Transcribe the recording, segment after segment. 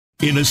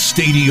In a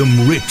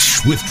stadium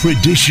rich with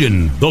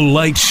tradition, the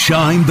lights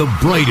shine the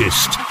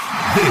brightest.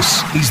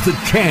 This is the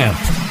Camp.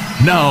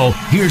 Now,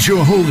 here's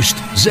your host,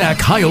 Zach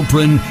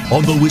Heilprin,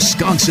 on the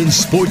Wisconsin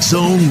Sports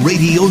Zone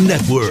Radio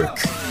Network.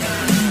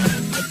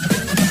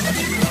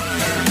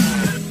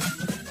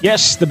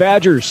 Yes, the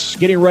Badgers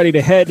getting ready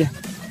to head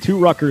to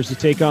Rutgers to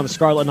take on the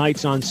Scarlet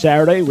Knights on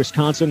Saturday.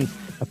 Wisconsin,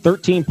 a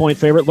 13-point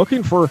favorite,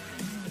 looking for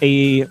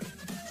a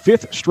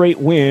fifth straight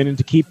win and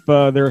to keep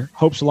their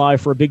hopes alive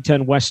for a Big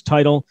Ten West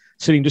title,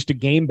 sitting just a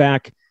game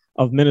back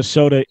of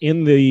Minnesota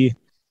in the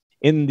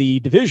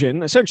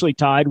division, essentially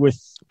tied with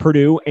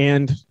Purdue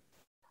and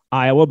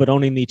Iowa, but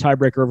owning the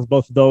tiebreaker over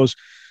both of those.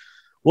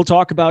 We'll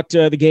talk about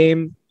the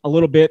game a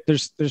little bit.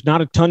 There's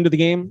not a ton to the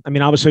game. I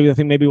mean, obviously, I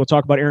think maybe we'll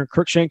talk about Aaron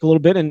Cruikshank a little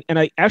bit, and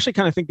I actually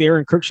kind of think the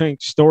Aaron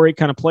Cruikshank story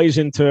kind of plays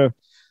into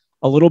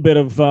a little bit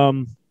of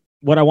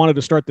what I wanted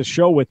to start the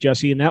show with,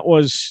 Jesse, and that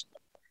was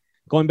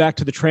going back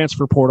to the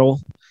transfer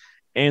portal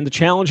and the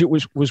challenge it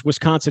was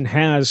Wisconsin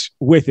has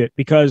with it,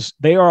 because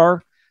they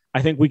are,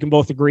 I think we can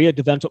both agree, a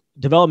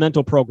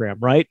developmental program,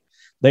 right?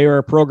 They are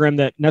a program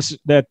that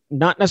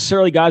not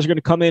necessarily guys are going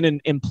to come in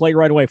and play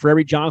right away. For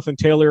every Jonathan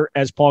Taylor,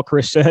 as Paul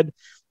Chryst said,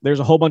 there's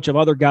a whole bunch of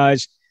other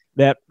guys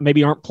that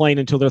maybe aren't playing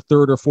until their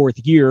third or fourth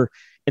year,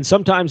 and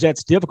sometimes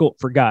that's difficult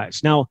for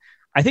guys. Now,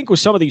 I think with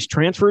some of these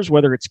transfers,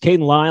 whether it's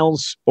Caden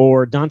Lyles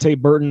or Dante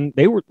Burton,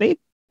 they've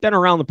been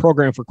around the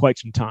program for quite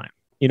some time.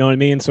 You know what I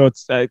mean? So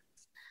it's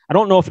I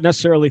don't know if it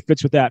necessarily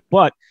fits with that,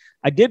 but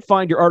I did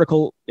find your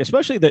article,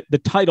 especially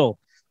the title,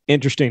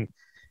 interesting.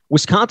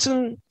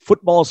 Wisconsin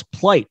football's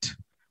plight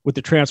with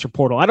the transfer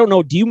portal. I don't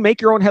know. Do you make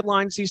your own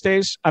headlines these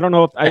days? I don't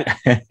know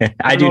if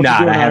I do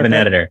not. I have an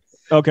editor.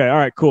 Okay. All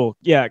right, cool.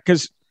 Yeah.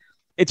 Cause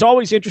it's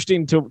always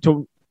interesting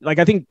to like,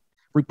 I think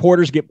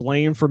reporters get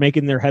blamed for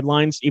making their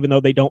headlines, even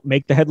though they don't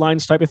make the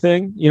headlines type of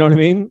thing. You know what I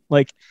mean?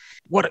 Like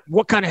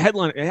what kind of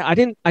headline? I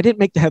didn't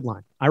make the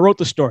headline. I wrote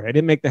the story. I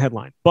didn't make the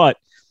headline, but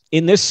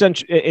in this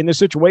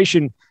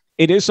situation,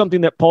 it is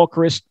something that Paul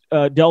Chryst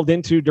delved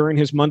into during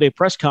his Monday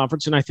press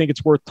conference, and I think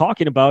it's worth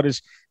talking about.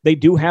 Is they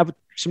do have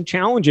some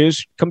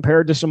challenges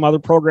compared to some other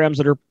programs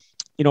that are,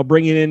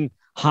 bringing in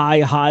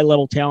high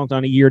level talent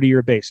on a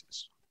year-to-year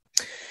basis.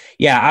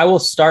 Yeah, I will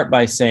start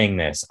by saying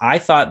this. I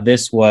thought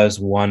this was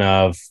one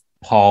of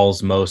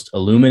Paul's most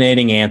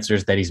illuminating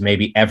answers that he's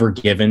maybe ever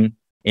given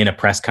in a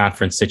press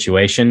conference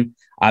situation.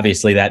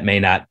 Obviously, that may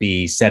not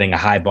be setting a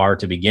high bar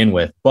to begin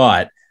with,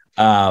 but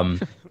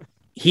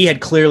he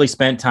had clearly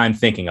spent time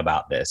thinking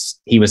about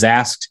this. He was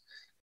asked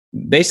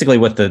basically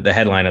what the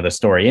headline of the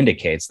story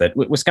indicates, that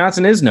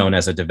Wisconsin is known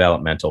as a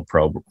developmental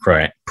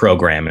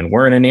program. And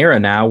we're in an era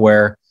now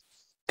where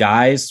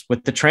guys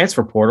with the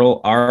transfer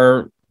portal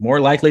are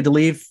more likely to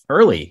leave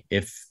early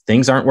if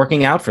things aren't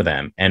working out for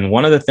them. And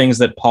one of the things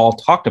that Paul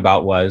talked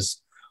about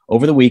was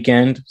over the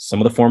weekend, some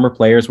of the former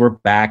players were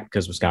back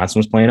because Wisconsin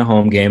was playing a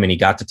home game, and he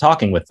got to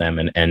talking with them.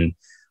 And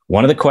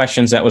one of the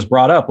questions that was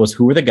brought up was,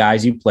 who are the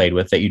guys you played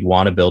with that you'd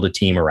want to build a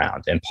team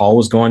around? And Paul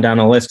was going down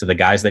a list of the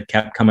guys that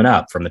kept coming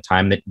up from the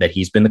time that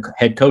he's been the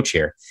head coach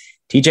here.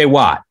 TJ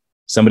Watt,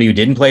 somebody who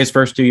didn't play his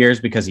first 2 years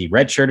because he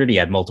redshirted. He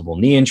had multiple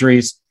knee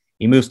injuries.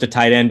 He moves to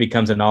tight end,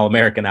 becomes an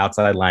All-American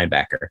outside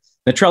linebacker.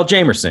 Natrell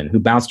Jamerson, who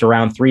bounced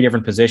around 3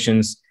 different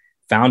positions,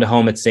 found a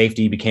home at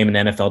safety, became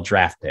an NFL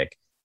draft pick.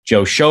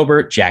 Joe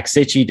Schobert, Jack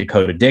Sitchie,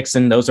 Dakota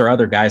Dixon, those are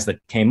other guys that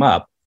came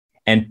up.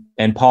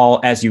 And Paul,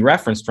 as you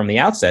referenced from the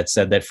outset,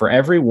 said that for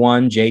every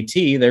one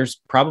JT,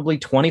 there's probably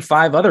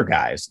 25 other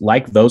guys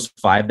like those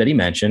 5 that he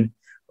mentioned.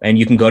 And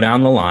you can go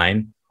down the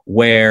line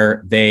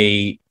where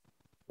they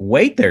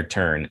wait their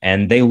turn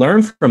and they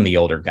learn from the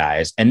older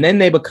guys. And then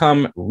they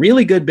become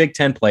really good Big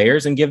Ten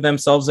players and give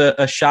themselves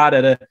a shot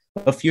at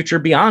a future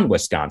beyond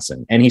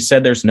Wisconsin. And he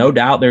said there's no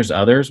doubt there's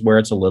others where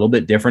it's a little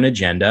bit different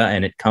agenda,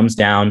 and it comes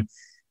down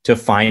to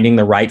finding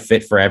the right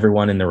fit for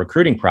everyone in the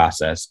recruiting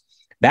process.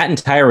 That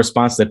entire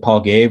response that Paul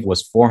gave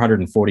was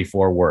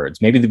 444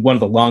 words, maybe one of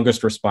the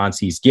longest response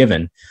he's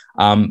given.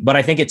 But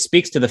I think it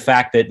speaks to the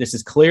fact that this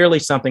is clearly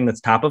something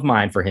that's top of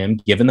mind for him,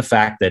 given the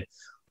fact that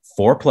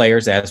 4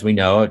 players, as we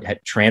know,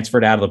 had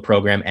transferred out of the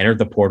program, entered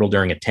the portal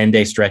during a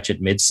 10-day stretch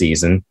at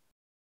midseason.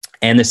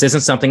 And this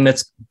isn't something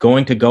that's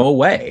going to go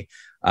away.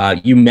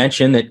 You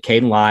mentioned that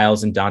Caden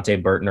Lyles and Dante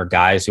Burton are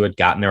guys who had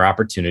gotten their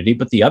opportunity,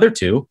 but the other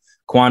 2,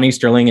 Quan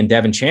Easterling and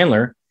Devin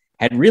Chandler,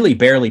 had really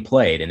barely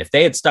played. And if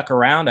they had stuck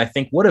around, I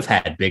think would have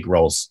had big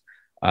roles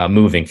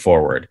moving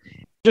forward.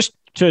 Just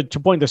to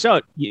point this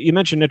out, you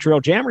mentioned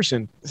Natrell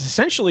Jamerson. It's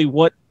essentially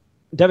what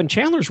Devin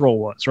Chandler's role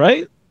was,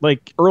 right?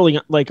 Like early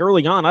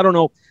on. I don't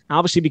know.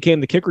 Obviously became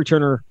the kick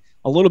returner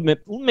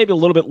maybe a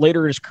little bit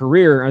later in his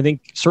career. I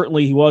think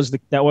certainly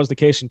that was the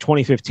case in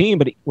 2015.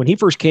 But when he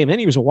first came in,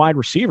 he was a wide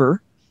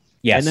receiver.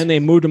 Yes. And then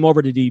they moved him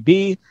over to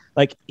DB.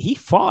 Like, he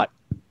fought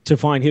to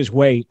find his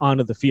way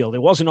onto the field. It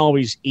wasn't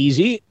always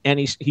easy, and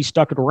he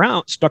stuck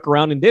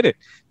around and did it.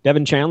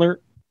 Devin Chandler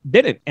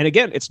didn't. And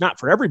again, it's not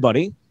for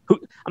everybody.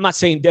 I'm not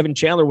saying Devin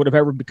Chandler would have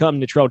ever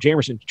become Natrell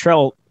Jamerson.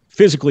 Natrell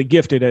physically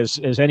gifted as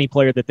any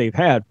player that they've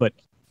had, but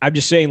I'm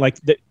just saying, like,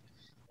 that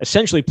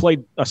essentially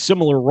played a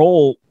similar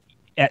role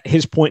at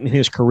his point in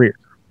his career.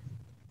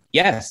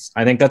 Yes,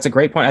 I think that's a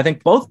great point. I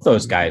think both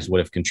those guys would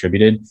have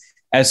contributed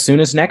as soon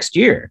as next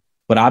year.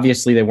 But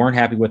obviously they weren't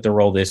happy with their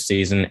role this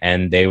season,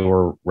 and they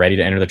were ready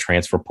to enter the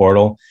transfer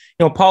portal.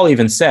 Paul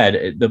even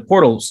said the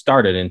portal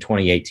started in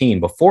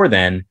 2018. Before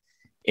then,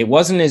 it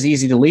wasn't as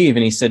easy to leave.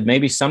 And he said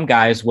maybe some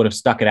guys would have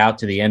stuck it out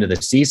to the end of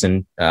the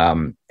season.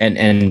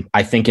 And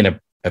I think in a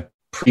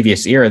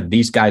previous era,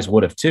 these guys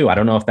would have too. I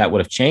don't know if that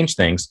would have changed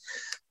things.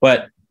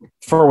 But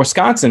for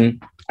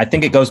Wisconsin, I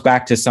think it goes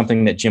back to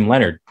something that Jim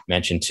Leonhard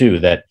mentioned too,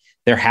 that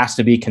there has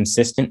to be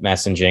consistent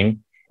messaging,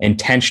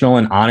 intentional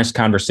and honest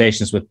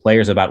conversations with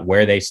players about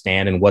where they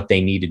stand and what they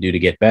need to do to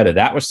get better.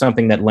 That was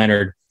something that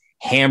Leonhard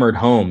hammered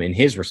home in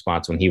his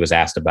response when he was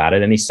asked about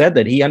it. And he said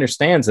that he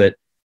understands that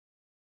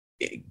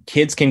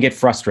kids can get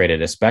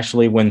frustrated,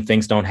 especially when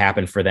things don't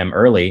happen for them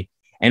early.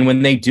 And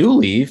when they do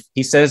leave,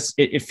 he says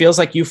it feels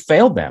like you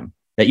failed them,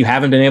 that you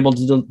haven't been able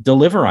to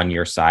deliver on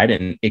your side.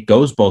 And it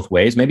goes both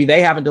ways. Maybe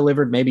they haven't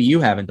delivered. Maybe you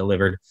haven't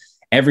delivered.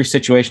 Every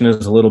situation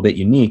is a little bit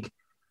unique.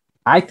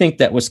 I think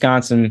that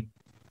Wisconsin,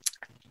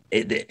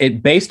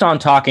 based on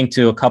talking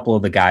to a couple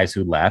of the guys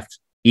who left,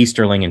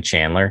 Easterling and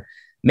Chandler,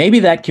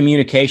 maybe that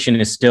communication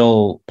is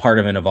still part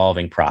of an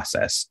evolving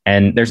process.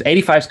 And there's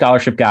 85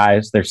 scholarship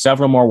guys. There's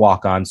several more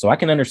walk-ons, so I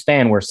can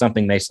understand where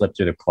something may slip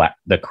through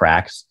the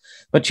cracks.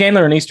 But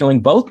Chandler and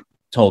Easterling both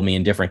told me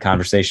in different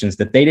conversations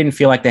that they didn't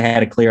feel like they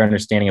had a clear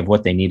understanding of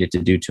what they needed to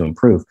do to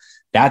improve.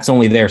 That's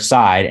only their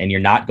side, and you're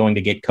not going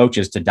to get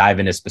coaches to dive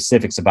into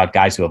specifics about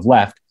guys who have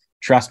left.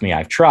 Trust me,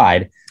 I've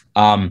tried.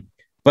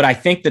 But I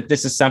think that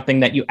this is something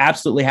that you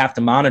absolutely have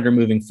to monitor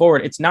moving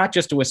forward. It's not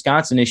just a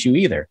Wisconsin issue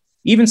either.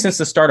 Even since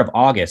the start of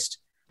August,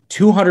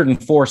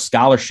 204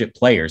 scholarship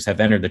players have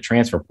entered the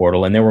transfer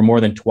portal, and there were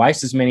more than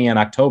twice as many in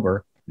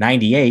October,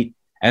 98,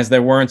 as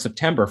there were in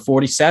September,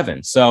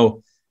 47.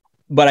 So,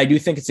 but I do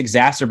think it's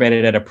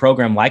exacerbated at a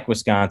program like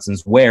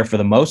Wisconsin's where, for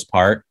the most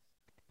part,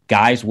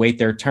 guys wait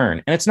their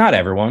turn. And it's not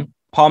everyone.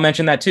 Paul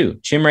mentioned that too.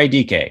 Chimere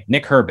Dike,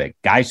 Nick Herbig,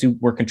 guys who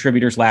were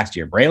contributors last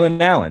year. Braylon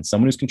Allen,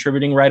 someone who's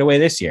contributing right away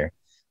this year.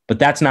 But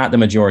that's not the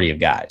majority of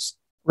guys.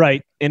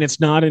 Right. And it's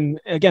not.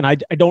 And again, I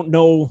don't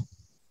know.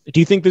 Do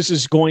you think this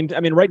is going to, I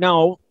mean, right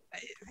now,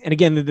 and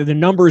again, the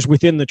numbers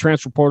within the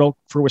transfer portal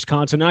for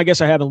Wisconsin, I guess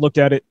I haven't looked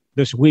at it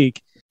this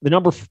week. The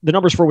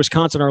numbers for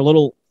Wisconsin are a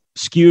little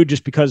skewed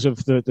just because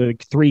of the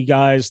three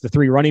guys, the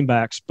three running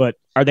backs, but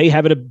are they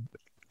having a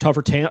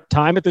tougher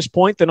time at this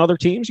point than other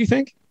teams, you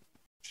think?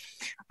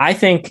 I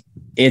think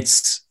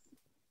it's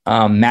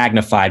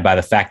magnified by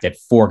the fact that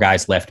 4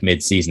 guys left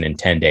midseason in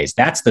 10 days.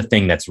 That's the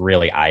thing that's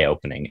really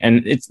eye-opening.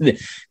 And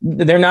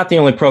they're not the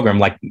only program.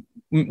 Like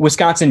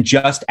Wisconsin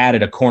just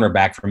added a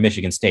cornerback from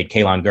Michigan State,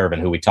 Kalon Gervin,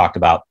 who we talked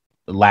about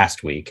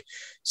last week.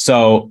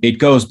 So it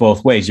goes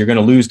both ways. You're going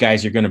to lose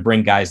guys. You're going to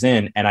bring guys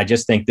in. And I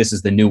just think this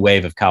is the new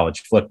wave of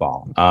college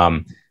football.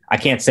 I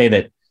can't say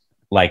that,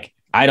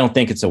 I don't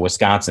think it's a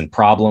Wisconsin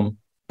problem,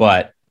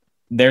 but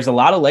there's a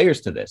lot of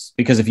layers to this,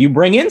 because if you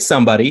bring in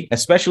somebody,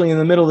 especially in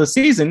the middle of the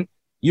season,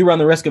 you run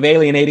the risk of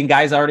alienating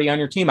guys already on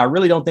your team. I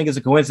really don't think it's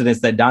a coincidence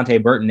that Dante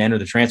Burton entered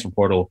the transfer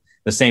portal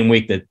the same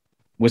week that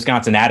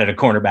Wisconsin added a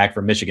cornerback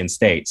from Michigan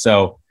State.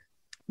 So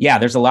yeah,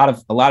 there's a lot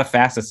of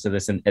facets to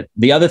this. And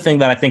the other thing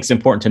that I think is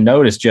important to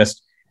note is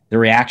just the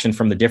reaction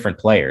from the different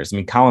players. I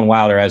mean, Colin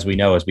Wilder, as we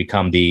know, has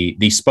become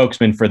the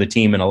spokesman for the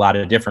team in a lot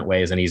of different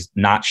ways, and he's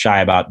not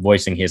shy about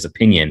voicing his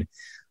opinion.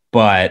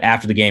 But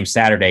after the game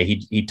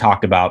Saturday, he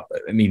talked about,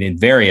 in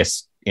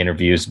various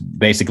interviews,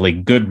 basically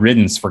good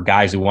riddance for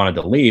guys who wanted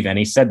to leave. And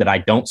he said that I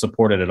don't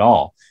support it at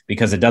all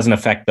because it doesn't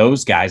affect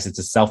those guys. It's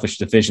a selfish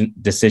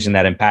decision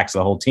that impacts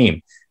the whole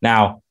team.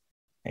 Now,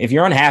 if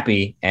you're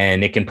unhappy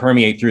and it can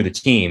permeate through the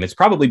team, it's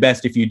probably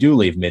best if you do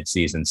leave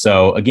midseason.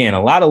 So again,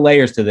 a lot of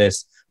layers to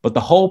this, but the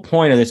whole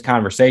point of this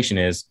conversation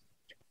is,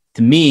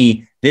 to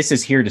me, this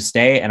is here to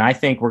stay. And I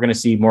think we're going to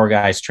see more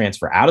guys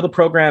transfer out of the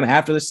program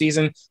after the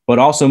season, but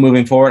also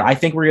moving forward, I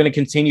think we're going to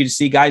continue to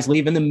see guys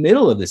leave in the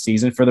middle of the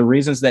season for the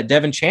reasons that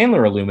Devin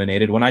Chandler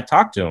illuminated when I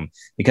talked to him,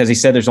 because he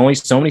said there's only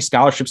so many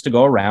scholarships to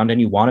go around, and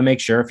you want to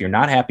make sure if you're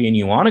not happy and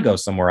you want to go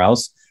somewhere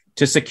else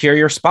to secure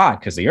your spot,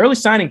 because the early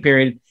signing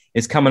period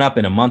is coming up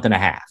in a month and a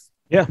half.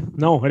 Yeah,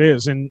 no, it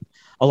is. And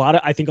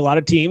I think a lot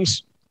of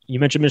teams,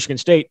 you mentioned Michigan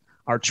State,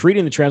 are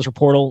treating the transfer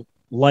portal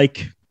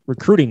like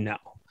recruiting now.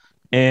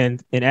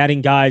 And adding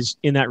guys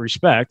in that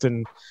respect.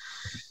 And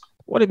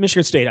what did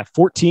Michigan State have?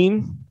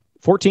 14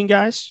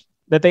 guys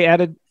that they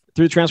added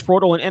through the transfer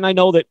portal. And I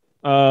know that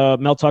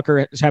Mel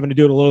Tucker is having to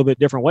do it a little bit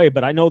different way,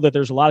 but I know that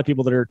there's a lot of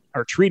people that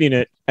are treating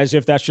it as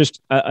if that's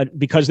just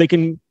because they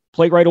can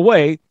play right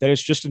away, that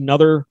it's just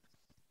another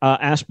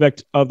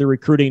aspect of the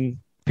recruiting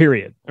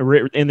period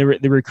in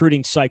the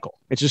recruiting cycle.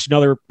 It's just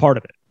another part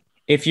of it.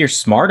 If you're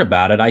smart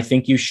about it, I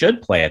think you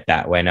should play it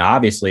that way. Now,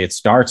 obviously, it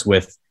starts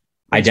with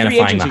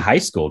identifying the high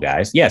school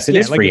guys. Yes, it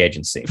is free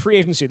agency. Free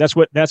agency. That's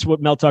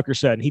what Mel Tucker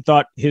said. He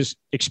thought his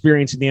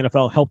experience in the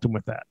NFL helped him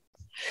with that.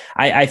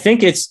 I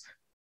think it's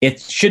it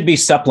should be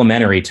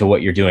supplementary to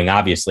what you're doing,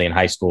 obviously, in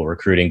high school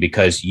recruiting,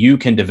 because you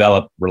can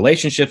develop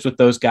relationships with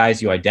those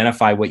guys. You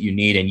identify what you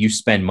need, and you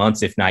spend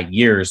months, if not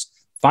years,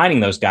 finding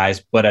those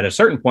guys. But at a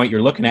certain point,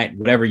 you're looking at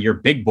whatever your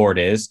big board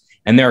is,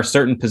 and there are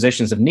certain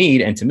positions of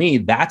need. And to me,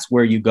 that's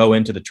where you go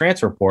into the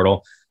transfer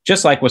portal,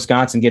 just like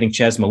Wisconsin getting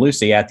Ches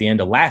Malusi at the end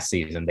of last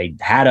season. They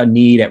had a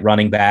need at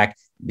running back.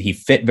 He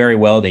fit very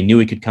well. They knew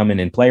he could come in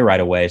and play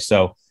right away.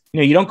 So,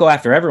 you don't go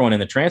after everyone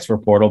in the transfer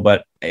portal,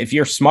 but if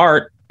you're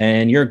smart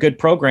and you're a good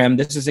program,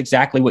 this is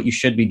exactly what you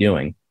should be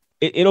doing.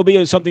 It'll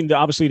be something to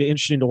obviously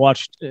interesting to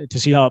watch to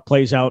see how it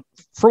plays out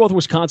for both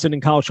Wisconsin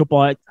and college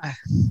football.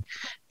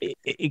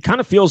 It kind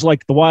of feels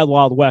like the Wild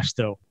Wild West,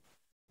 though,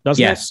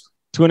 doesn't it?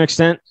 To an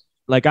extent.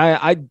 Like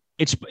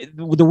it's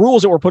the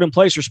rules that were put in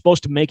place are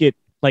supposed to make it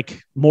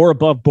like more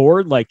above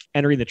board, like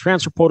entering the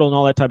transfer portal and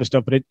all that type of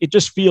stuff. But it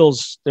just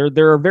feels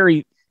there are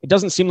very. It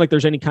doesn't seem like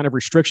there's any kind of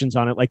restrictions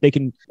on it. Like they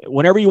can,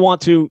 whenever you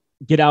want to,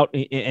 get out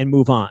and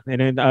move on.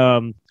 And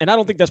I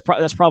don't think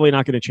that's probably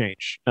not going to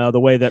change the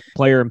way that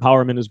player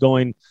empowerment is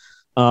going,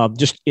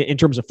 just in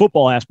terms of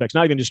football aspects,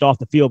 not even just off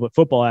the field, but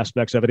football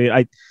aspects of it.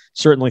 I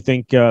certainly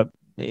think, I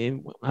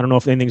don't know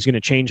if anything's going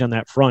to change on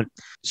that front.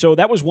 So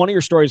that was one of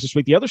your stories this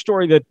week. The other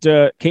story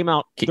that came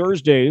out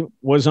Thursday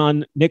was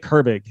on Nick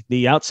Herbig,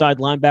 the outside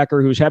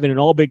linebacker who's having an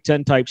all Big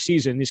Ten type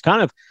season. He's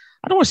kind of,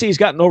 I don't want to say he's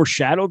gotten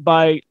overshadowed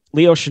by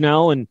Leo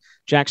Chenal and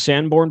Jack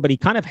Sanborn, but he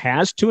kind of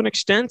has to an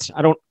extent.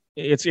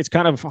 It's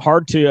kind of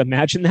hard to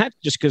imagine that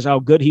just because how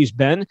good he's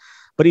been,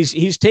 but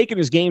he's taken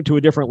his game to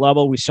a different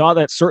level. We saw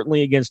that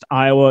certainly against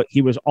Iowa.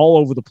 He was all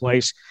over the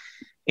place.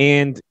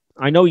 And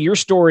I know your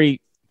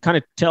story kind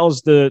of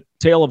tells the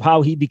tale of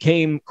how he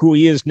became who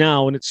he is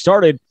now. And it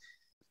started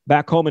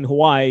back home in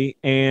Hawaii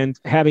and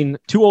having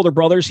two older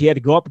brothers he had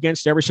to go up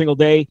against every single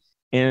day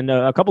and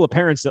a couple of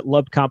parents that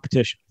loved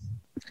competition.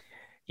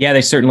 Yeah,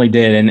 they certainly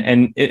did.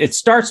 And it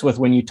starts with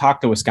when you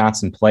talk to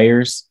Wisconsin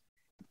players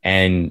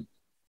and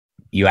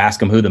you ask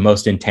them who the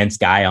most intense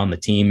guy on the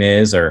team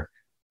is, or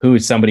who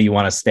is somebody you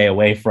want to stay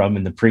away from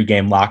in the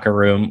pregame locker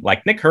room.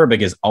 Like Nick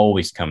Herbig is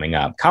always coming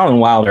up. Colin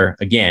Wilder,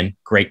 again,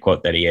 great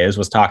quote that he is,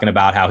 was talking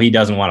about how he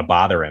doesn't want to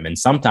bother him. And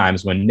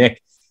sometimes when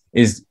Nick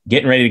is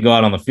getting ready to go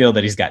out on the field,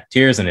 that he's got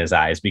tears in his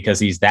eyes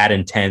because he's that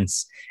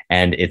intense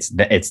and it's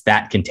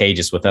that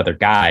contagious with other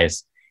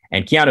guys.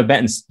 And Keanu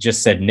Benton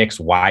just said Nick's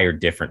wired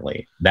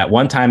differently. That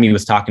one time he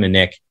was talking to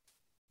Nick,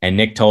 and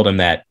Nick told him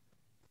that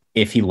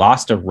if he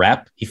lost a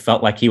rep, he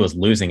felt like he was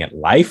losing at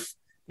life.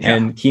 Yeah.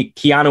 And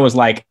Keanu was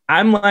like,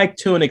 I'm like,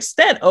 to an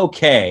extent,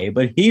 okay,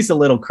 but he's a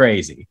little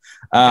crazy.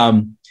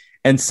 And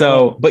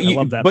so, but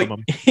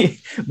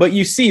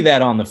you see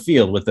that on the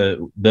field with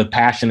the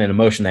passion and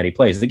emotion that he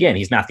plays. Again,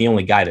 he's not the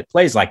only guy that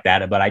plays like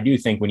that, but I do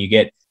think when you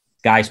get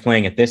guys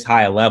playing at this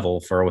high a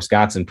level for a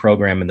Wisconsin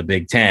program in the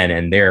Big Ten,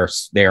 and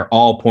they're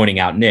all pointing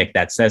out Nick,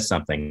 that says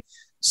something.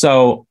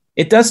 So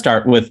it does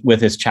start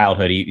with his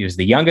childhood. He was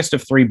the youngest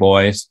of three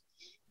boys.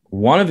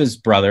 One of his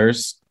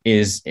brothers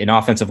is an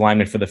offensive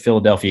lineman for the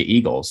Philadelphia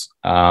Eagles.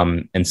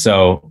 And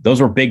so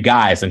those were big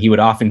guys, and he would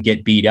often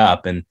get beat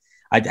up. And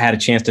I had a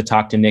chance to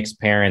talk to Nick's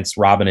parents,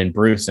 Robin and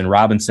Bruce, and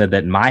Robin said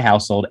that in my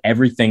household,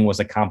 everything was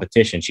a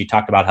competition. She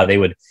talked about how they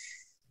would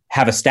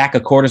have a stack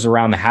of quarters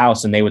around the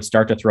house and they would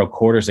start to throw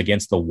quarters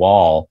against the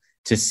wall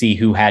to see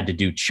who had to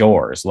do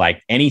chores,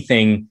 like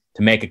anything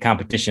to make a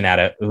competition out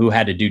of who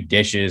had to do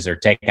dishes or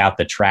take out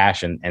the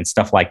trash and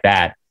stuff like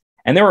that.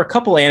 And there were a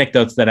couple of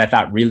anecdotes that I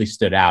thought really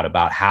stood out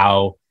about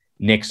how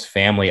Nick's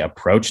family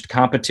approached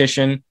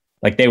competition.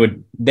 Like they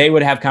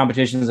would have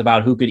competitions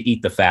about who could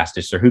eat the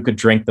fastest or who could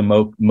drink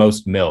the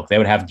most milk. They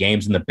would have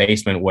games in the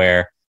basement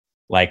where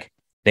like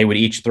they would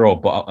each throw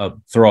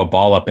a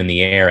ball up in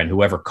the air, and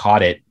whoever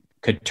caught it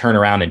could turn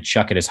around and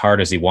chuck it as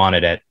hard as he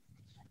wanted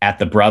at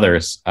the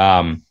brothers.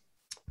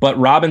 But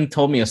Robin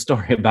told me a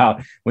story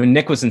about when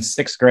Nick was in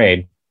sixth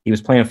grade. He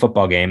was playing a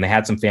football game. They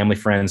had some family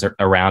friends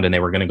around, and they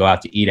were going to go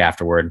out to eat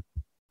afterward.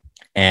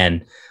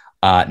 And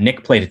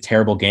Nick played a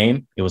terrible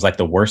game. It was like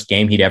the worst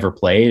game he'd ever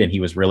played. And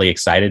he was really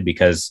excited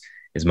because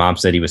his mom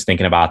said he was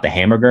thinking about the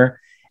hamburger.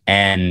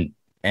 And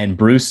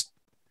Bruce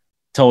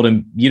told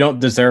him, "You don't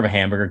deserve a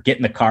hamburger. Get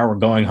in the car. We're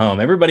going home.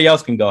 Everybody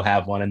else can go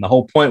have one." And the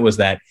whole point was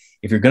that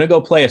if you're going to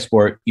go play a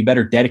sport, you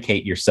better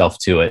dedicate yourself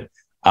to it.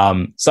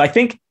 So I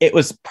think it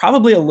was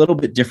probably a little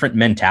bit different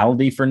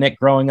mentality for Nick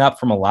growing up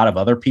from a lot of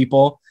other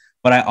people.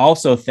 But I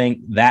also think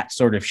that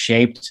sort of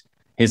shaped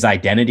his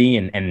identity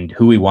and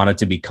who he wanted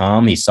to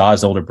become. He saw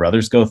his older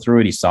brothers go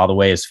through it. He saw the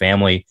way his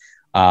family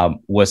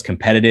was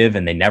competitive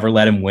and they never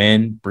let him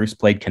win. Bruce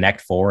played Connect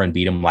Four and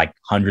beat him like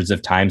hundreds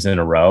of times in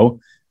a row.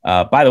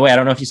 By the way, I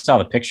don't know if you saw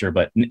the picture,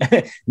 but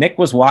Nick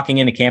was walking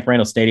into Camp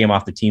Randall Stadium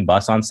off the team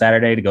bus on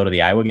Saturday to go to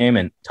the Iowa game,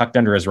 and tucked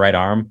under his right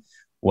arm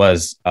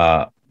was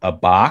a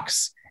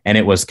box, and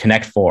it was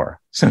Connect Four.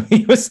 So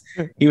he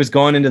was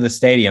going into the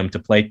stadium to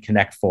play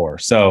Connect Four.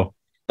 So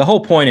the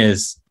whole point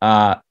is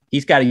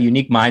he's got a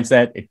unique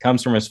mindset. It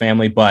comes from his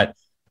family, but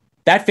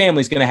that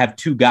family is going to have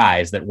two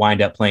guys that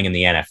wind up playing in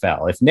the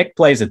NFL. If Nick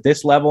plays at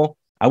this level,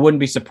 I wouldn't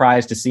be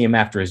surprised to see him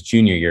after his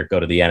junior year go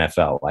to the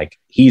NFL. Like,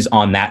 he's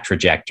on that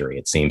trajectory,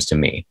 it seems to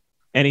me.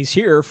 And he's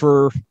here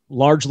for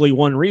largely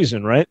one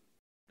reason, right?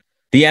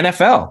 The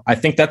NFL. I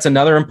think that's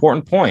another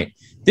important point.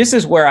 This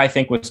is where I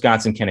think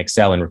Wisconsin can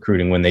excel in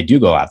recruiting when they do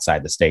go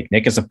outside the state.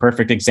 Nick is a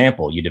perfect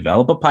example. You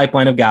develop a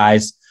pipeline of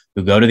guys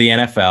who go to the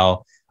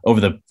NFL.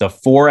 Over the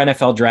 4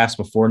 NFL drafts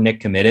before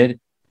Nick committed,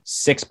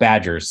 6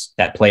 Badgers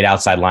that played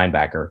outside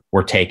linebacker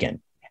were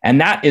taken. And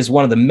that is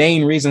one of the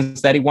main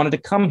reasons that he wanted to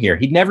come here.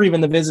 He'd never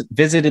even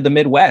visited the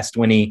Midwest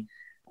when he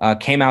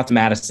came out to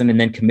Madison and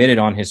then committed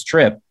on his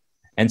trip.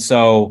 And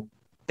so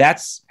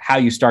that's how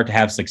you start to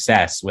have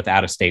success with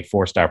out-of-state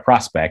 4-star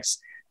prospects.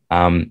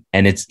 And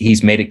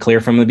he's made it clear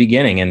from the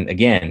beginning. And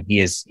again, he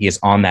is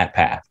on that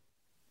path.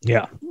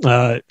 Yeah.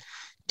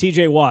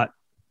 TJ Watt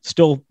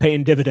still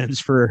paying dividends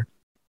for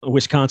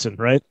Wisconsin,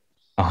 right?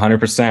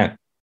 100%.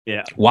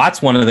 Yeah.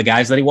 Watt's one of the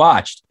guys that he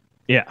watched.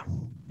 Yeah.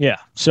 Yeah.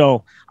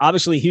 So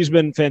obviously he's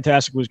been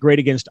fantastic, was great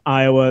against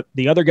Iowa.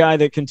 The other guy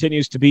that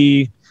continues to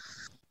be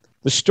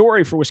the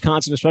story for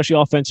Wisconsin, especially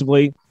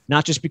offensively,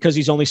 not just because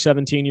he's only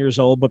 17 years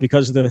old, but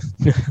because of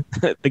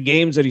the the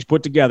games that he's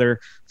put together,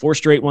 4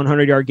 straight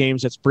 100-yard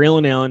games. That's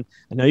Braylon Allen.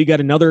 I know you got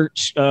another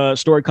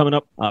story coming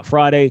up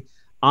Friday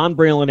on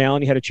Braylon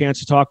Allen. You had a chance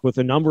to talk with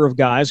a number of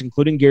guys,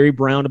 including Gary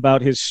Brown,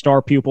 about his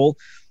star pupil.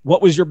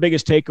 What was your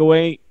biggest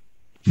takeaway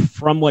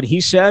from what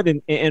he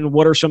said, and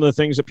what are some of the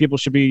things that people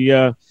should be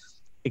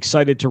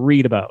excited to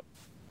read about?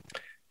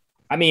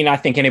 I mean, I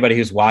think anybody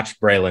who's watched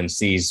Braylon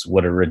sees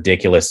what a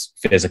ridiculous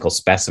physical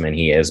specimen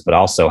he is, but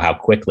also how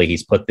quickly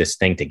he's put this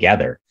thing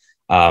together.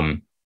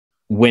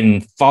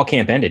 When fall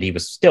camp ended, he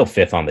was still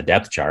 5th on the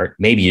depth chart.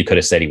 Maybe you could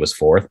have said he was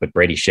 4th, but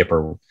Brady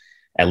Schipper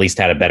at least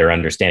had a better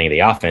understanding of the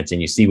offense,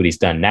 and you see what he's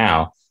done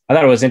now. I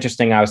thought it was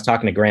interesting. I was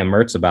talking to Graham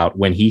Mertz about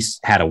when he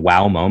had a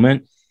wow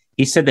moment.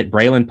 He said that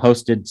Braylon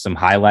posted some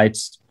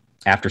highlights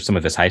after some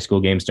of his high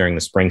school games during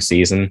the spring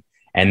season.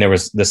 And there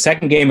was the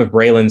second game of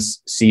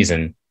Braylon's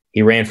season.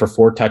 He ran for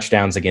 4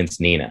 touchdowns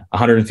against Neenah,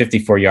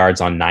 154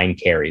 yards on 9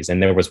 carries.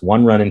 And there was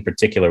one run in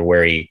particular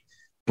where he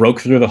broke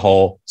through the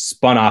hole,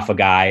 spun off a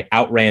guy,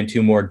 outran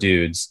 2 more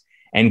dudes.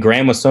 And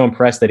Graham was so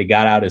impressed that he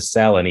got out his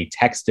cell and he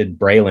texted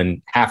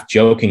Braylon half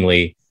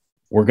jokingly,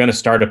 "We're going to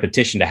start a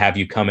petition to have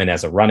you come in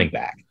as a running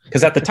back."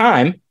 Because at the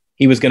time,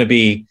 he was going to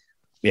be,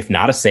 if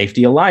not a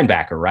safety, a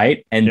linebacker,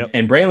 right? And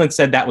And Braylon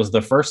said that was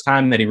the first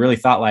time that he really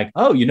thought like,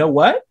 oh, you know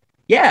what?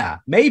 Yeah,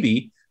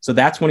 maybe. So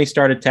that's when he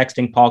started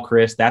texting Paul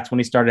Chryst. That's when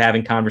he started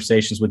having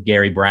conversations with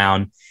Gary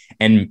Brown.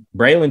 And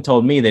Braylon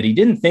told me that he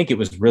didn't think it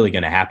was really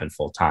going to happen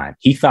full time.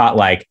 He thought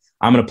like,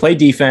 I'm going to play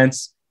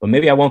defense, but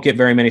maybe I won't get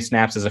very many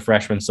snaps as a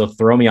freshman. So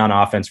throw me on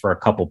offense for a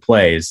couple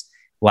plays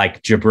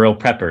like Jabril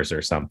Peppers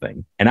or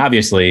something. And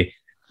obviously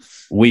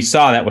we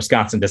saw that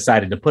Wisconsin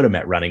decided to put him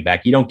at running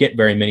back. You don't get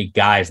very many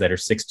guys that are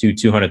 6'2",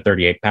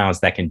 238 pounds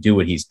that can do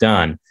what he's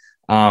done.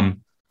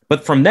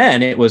 But from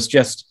then it was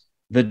just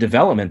the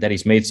development that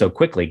he's made so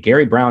quickly.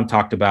 Gary Brown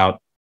talked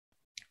about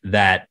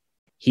that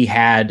he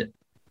had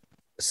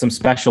some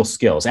special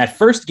skills. At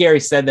first,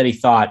 Gary said that he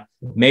thought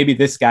maybe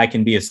this guy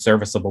can be a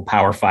serviceable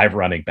Power 5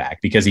 running back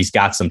because he's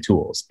got some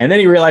tools. And then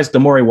he realized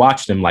the more he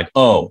watched him, like,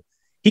 oh,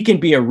 he can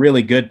be a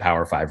really good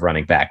Power 5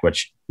 running back,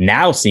 which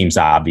now seems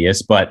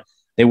obvious, but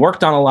they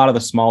worked on a lot of the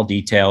small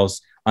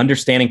details,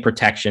 understanding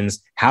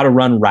protections, how to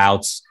run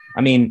routes. I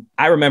mean,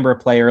 I remember a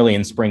play early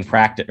in spring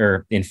practice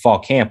or in fall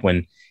camp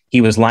when he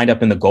was lined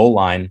up in the goal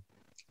line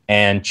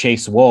and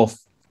Chase Wolf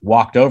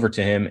walked over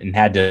to him and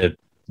had to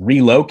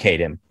relocate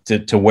him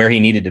to where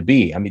he needed to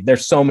be. I mean,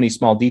 there's so many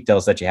small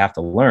details that you have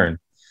to learn.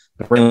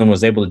 But Braylon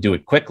was able to do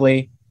it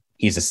quickly.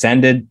 He's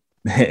ascended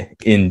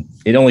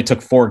it only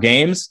took 4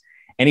 games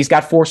and he's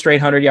got 4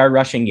 straight 100-yard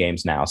rushing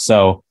games now.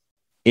 So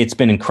it's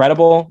been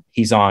incredible.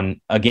 He's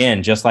on,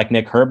 again, just like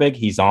Nick Herbig,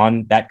 he's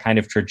on that kind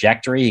of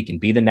trajectory. He can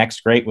be the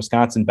next great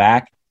Wisconsin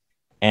back.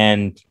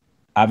 And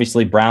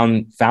obviously,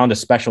 Brown found a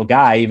special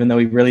guy, even though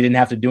he really didn't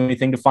have to do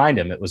anything to find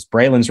him. It was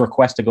Braylon's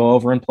request to go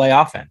over and play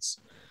offense.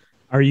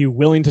 Are you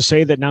willing to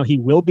say that now he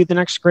will be the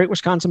next great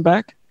Wisconsin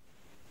back?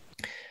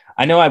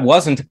 I know I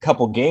wasn't a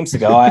couple games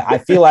ago. I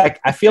feel like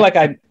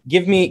I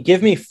give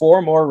me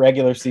 4 more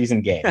regular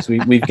season games.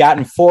 We've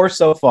gotten 4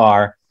 so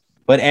far,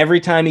 but every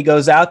time he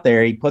goes out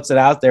there, he puts it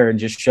out there and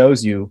just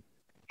shows you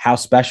how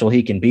special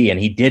he can be. And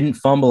he didn't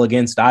fumble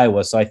against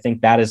Iowa, so I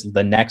think that is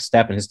the next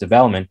step in his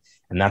development.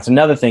 And that's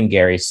another thing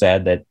Gary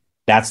said,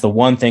 that's the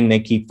one thing they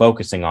keep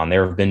focusing on.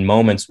 There have been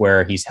moments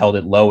where he's held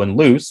it low and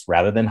loose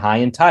rather than high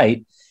and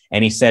tight.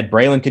 And he said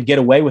Braylon could get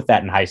away with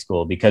that in high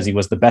school because he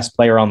was the best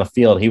player on the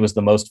field. He was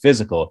the most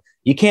physical.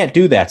 You can't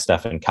do that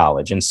stuff in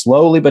college. And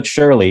slowly but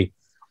surely,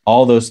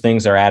 all those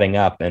things are adding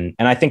up. And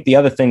I think the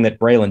other thing that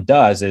Braylon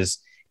does is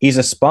he's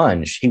a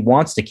sponge. He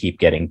wants to keep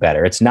getting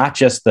better. It's not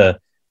just the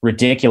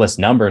ridiculous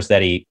numbers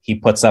that he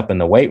puts up in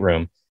the weight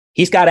room.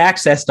 He's got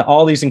access to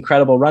all these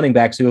incredible running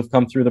backs who have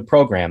come through the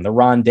program. The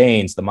Ron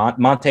Danes, the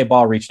Monte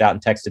Ball reached out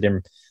and texted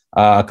him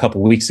a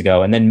couple of weeks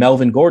ago. And then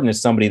Melvin Gordon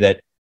is somebody that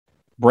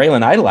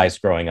Braylon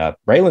idolized growing up.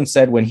 Braylon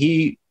said when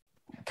he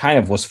kind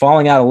of was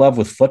falling out of love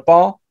with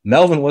football,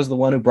 Melvin was the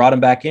one who brought him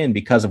back in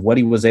because of what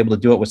he was able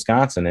to do at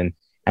Wisconsin. And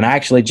I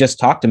actually just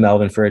talked to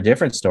Melvin for a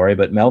different story,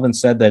 but Melvin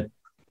said that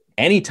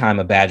anytime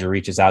a Badger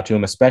reaches out to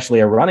him, especially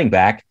a running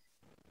back,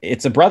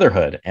 it's a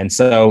brotherhood. And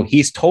so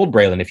he's told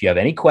Braylon, if you have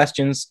any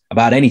questions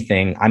about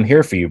anything, I'm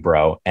here for you,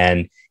 bro.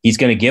 And he's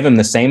going to give him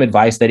the same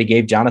advice that he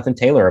gave Jonathan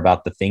Taylor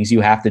about the things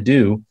you have to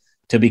do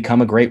to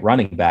become a great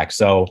running back.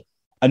 So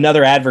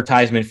another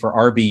advertisement for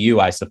RBU,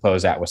 I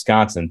suppose, at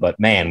Wisconsin. But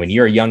man, when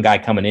you're a young guy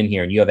coming in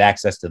here and you have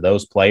access to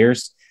those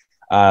players,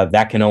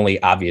 that can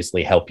only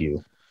obviously help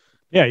you.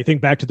 Yeah, you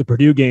think back to the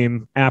Purdue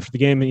game after the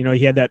game, you know,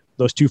 he had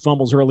those 2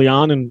 fumbles early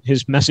on, and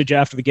his message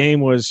after the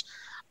game was,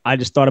 I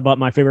just thought about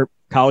my favorite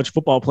college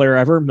football player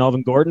ever,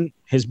 Melvin Gordon.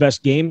 His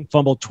best game,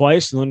 fumbled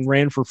twice, and then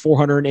ran for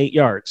 408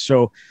 yards.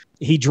 So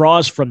he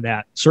draws from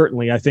that,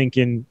 certainly, I think,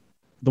 in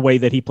the way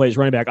that he plays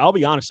running back. I'll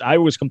be honest, I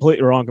was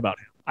completely wrong about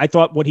him. I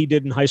thought what he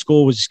did in high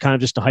school was kind of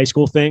just a high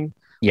school thing.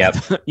 Yep.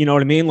 You know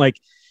what I mean? Like,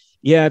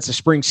 yeah, it's a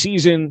spring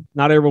season.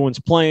 Not everyone's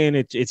playing.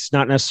 It's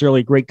not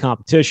necessarily great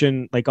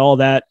competition, like all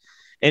that.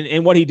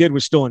 And what he did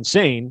was still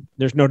insane.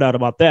 There's no doubt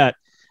about that.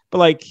 But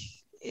like,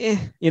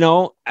 you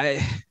know,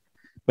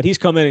 but he's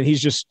come in and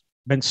he's just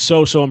been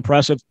so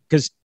impressive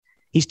because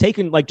he's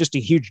taken like just a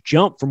huge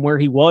jump from where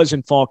he was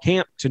in fall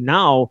camp to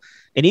now.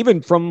 And even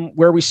from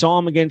where we saw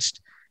him against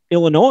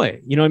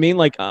Illinois, you know what I mean?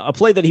 Like a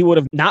play that he would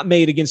have not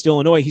made against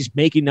Illinois, he's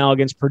making now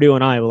against Purdue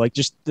and Iowa. Like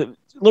just the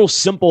little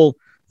simple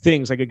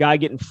things, like a guy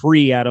getting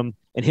free at him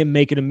and him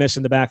making a miss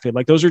in the backfield.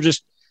 Like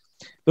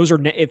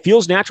it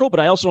feels natural,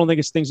 but I also don't think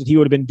it's things that he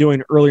would have been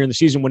doing earlier in the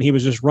season when he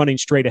was just running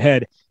straight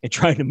ahead and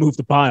trying to move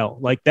the pile.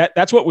 Like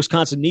that's what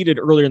Wisconsin needed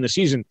earlier in the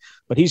season,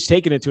 but he's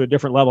taken it to a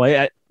different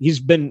level. He's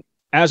been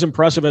as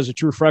impressive as a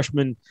true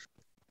freshman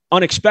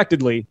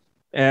unexpectedly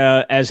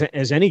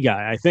as any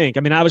guy, I think. I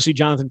mean, obviously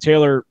Jonathan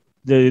Taylor,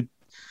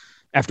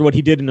 after what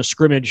he did in the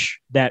scrimmage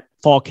that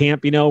fall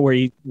camp, you know, where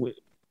he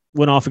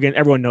went off again,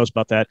 everyone knows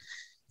about that.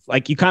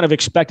 Like you kind of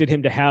expected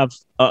him to have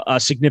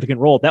a significant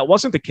role. That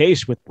wasn't the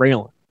case with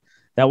Braylon.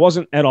 That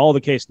wasn't at all the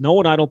case. No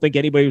one, I don't think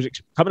anybody was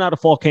coming out of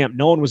fall camp.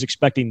 No one was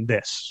expecting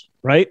this,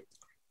 right?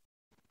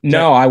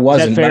 I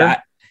wasn't.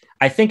 But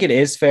I think it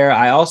is fair.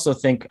 I also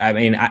think,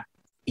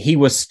 he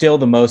was still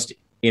the most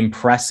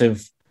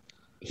impressive.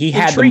 He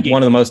had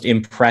one of the most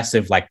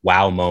impressive, like,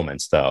 wow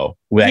moments, though.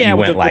 That you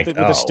went with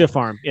a stiff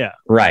arm. Yeah.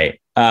 Right.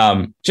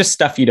 Just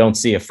stuff you don't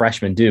see a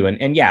freshman do.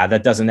 And yeah,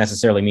 that doesn't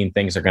necessarily mean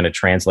things are going to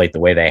translate the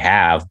way they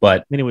have.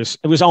 But I mean,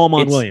 it was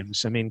Almon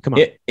Williams. I mean, come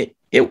on.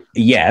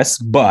 Yes,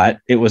 but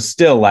it was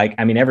still like,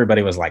 I mean,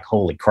 everybody was like,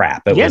 holy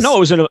crap. It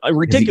was a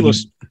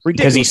ridiculous.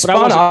 Because he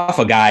spun off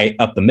a guy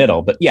up the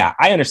middle. But yeah,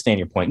 I understand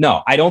your point.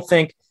 No, I don't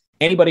think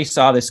anybody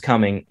saw this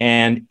coming.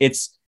 And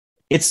it's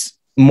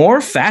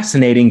more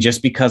fascinating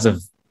just because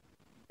of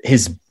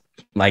his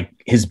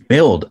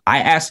build. I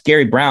asked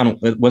Gary Brown,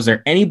 was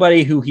there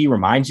anybody who he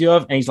reminds you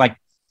of? And he's like,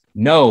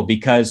 no,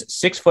 because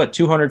 6 foot,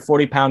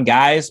 240-pound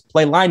guys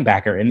play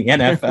linebacker in the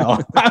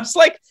NFL. I was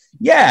like,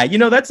 yeah,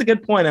 that's a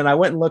good point. And I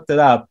went and looked it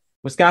up.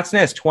 Wisconsin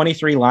has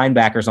 23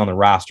 linebackers on the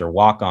roster,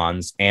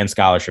 walk-ons and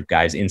scholarship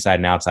guys, inside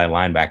and outside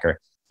linebacker.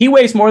 He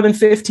weighs more than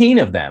 15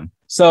 of them.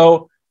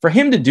 So for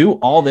him to do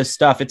all this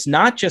stuff, it's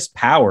not just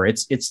power.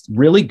 It's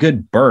really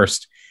good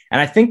burst.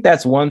 And I think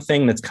that's one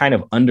thing that's kind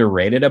of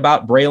underrated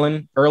about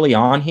Braylon early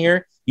on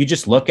here. You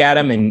just look at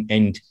him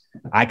and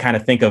I kind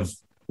of think of,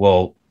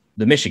 well,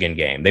 the Michigan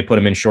game. They put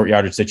him in short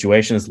yardage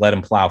situations, let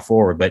him plow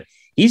forward, but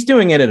he's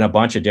doing it in a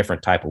bunch of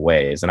different type of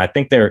ways. And I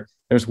think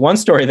there's one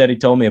story that he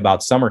told me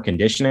about summer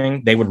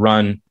conditioning. They would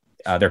run,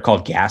 they're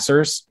called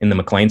gassers in the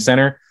McLean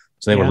Center.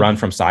 So they would run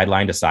from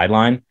sideline to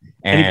sideline.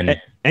 And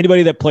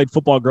anybody that played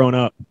football growing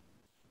up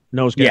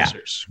knows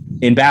gassers.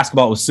 Yeah. In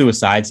basketball, it was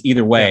suicides.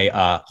 Either way,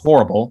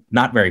 horrible,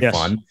 not very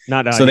fun.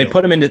 Not so ideal.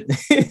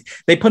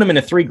 They put them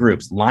into 3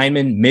 groups: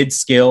 linemen,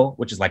 mid-skill,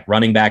 which is like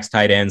running backs,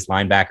 tight ends,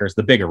 linebackers,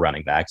 the bigger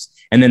running backs,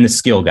 and then the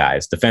skill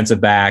guys,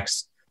 defensive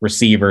backs,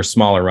 receivers,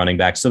 smaller running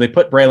backs. So they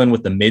put Braylon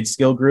with the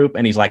mid-skill group,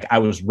 and he's like, I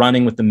was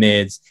running with the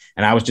mids,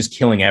 and I was just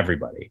killing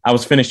everybody. I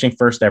was finishing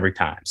first every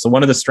time. So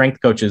one of the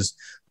strength coaches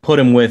put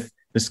him with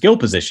the skill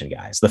position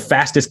guys, the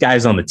fastest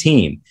guys on the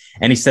team.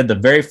 And he said the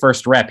very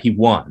first rep he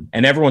won.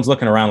 And everyone's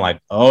looking around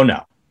like, oh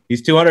no,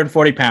 he's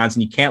 240 pounds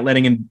and you can't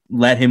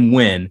let him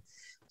win.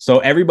 So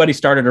everybody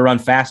started to run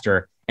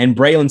faster and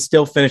Braylon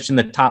still finished in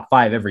the top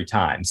 5 every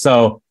time.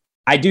 So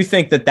I do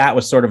think that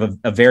was sort of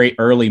a very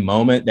early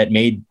moment that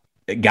made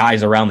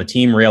guys around the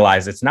team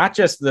realize it's not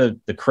just the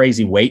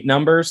crazy weight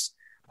numbers.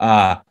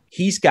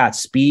 He's got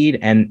speed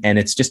and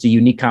it's just a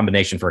unique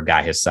combination for a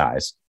guy his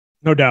size.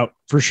 No doubt,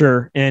 for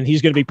sure. And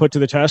he's going to be put to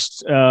the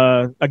test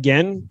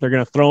again. They're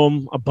going to throw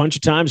him a bunch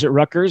of times at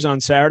Rutgers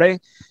on Saturday,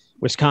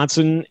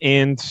 Wisconsin,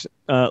 and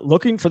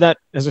looking for that,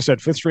 as I said,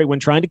 5th straight win,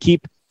 trying to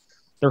keep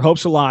their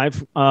hopes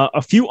alive. A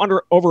few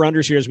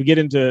over-unders here as we get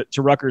into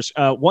Rutgers.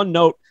 One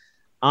note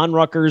on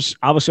Rutgers,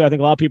 obviously I think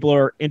a lot of people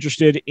are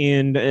interested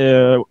in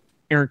Aaron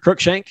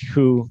Cruikshank,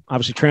 who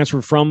obviously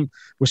transferred from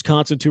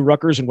Wisconsin to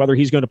Rutgers, and whether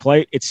he's going to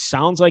play. It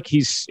sounds like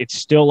it's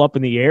still up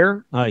in the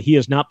air. He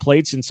has not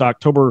played since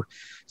October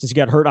since he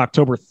got hurt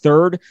October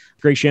 3rd.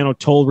 Greg Schiano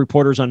told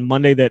reporters on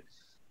Monday that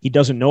he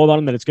doesn't know about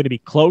him, that it's going to be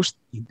close,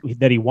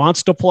 that he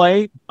wants to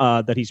play,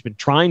 that he's been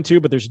trying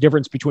to, but there's a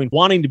difference between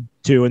wanting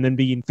to and then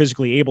being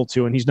physically able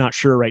to, and he's not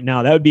sure right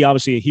now. That would be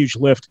obviously a huge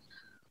lift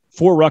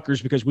for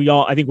Rutgers because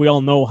I think we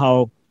all know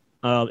how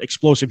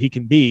explosive he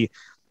can be.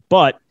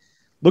 But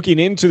looking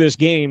into this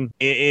game,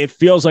 it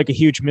feels like a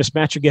huge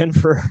mismatch again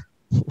for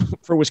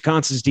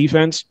Wisconsin's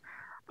defense.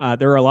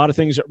 There are a lot of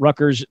things that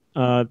Rutgers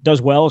does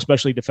well,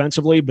 especially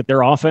defensively, but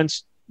their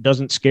offense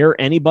doesn't scare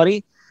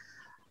anybody.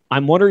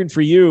 I'm wondering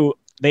for you,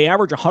 they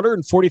average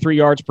 143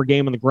 yards per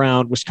game on the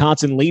ground.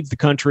 Wisconsin leads the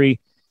country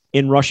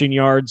in rushing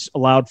yards,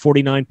 allowed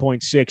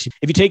 49.6.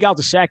 If you take out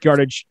the sack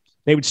yardage,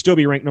 they would still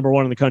be ranked number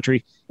 1 in the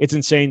country. It's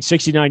insane,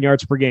 69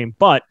 yards per game.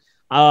 But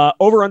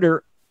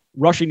over-under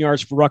rushing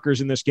yards for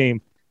Rutgers in this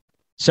game,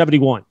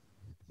 71.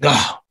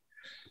 Oh,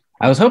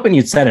 I was hoping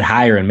you'd set it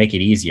higher and make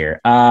it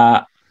easier.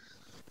 I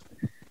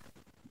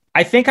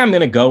think I'm going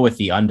to go with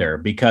the under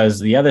because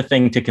the other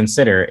thing to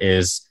consider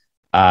is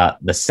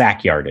the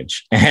sack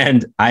yardage.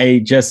 And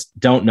I just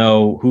don't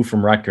know who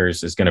from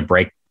Rutgers is going to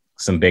break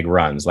some big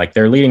runs. Like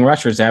their leading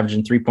rushers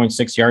averaging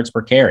 3.6 yards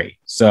per carry.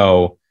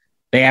 So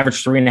they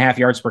average 3.5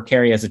 yards per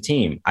carry as a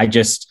team.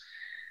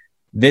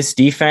 This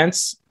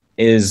defense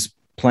is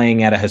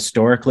playing at a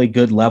historically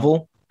good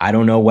level. I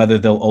don't know whether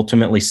they'll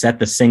ultimately set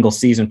the single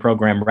season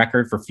program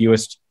record for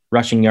fewest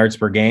rushing yards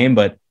per game,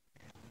 but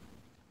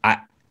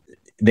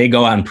they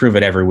go out and prove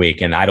it every week.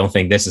 And I don't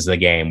think this is the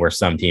game where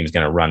some team's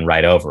going to run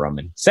right over them.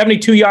 And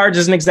 72 yards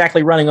isn't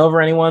exactly running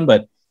over anyone,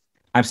 but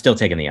I'm still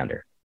taking the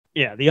under.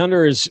 Yeah, the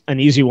under is an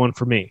easy one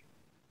for me.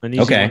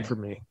 One for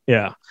me.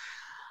 Yeah.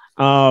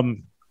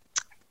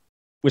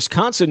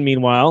 Wisconsin,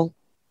 meanwhile,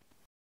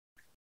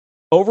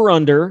 over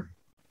under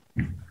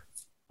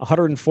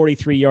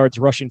 143 yards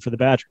rushing for the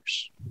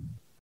Badgers.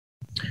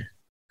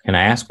 Can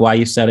I ask why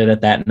you set it at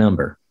that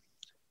number?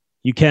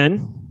 You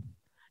can.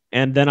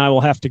 And then I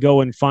will have to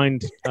go and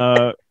find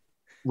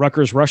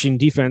Rutgers rushing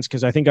defense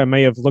because I think I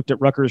may have looked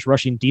at Rutgers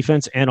rushing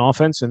defense and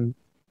offense, and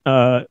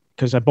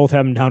because I both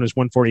have them down as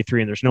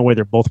 143, and there's no way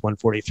they're both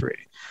 143.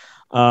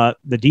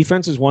 The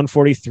defense is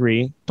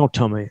 143. Don't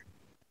tell me.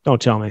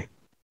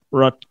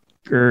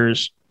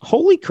 Rutgers.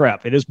 Holy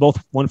crap! It is both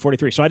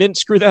 143. So I didn't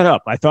screw that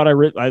up. I thought I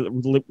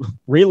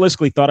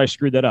realistically thought I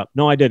screwed that up.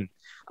 No, I didn't.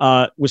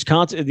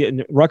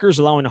 Rutgers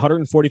allowing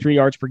 143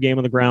 yards per game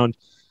on the ground,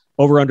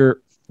 over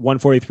under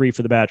 143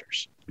 for the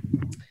Badgers.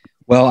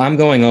 Well, I'm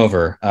going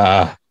over.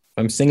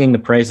 I'm singing the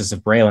praises of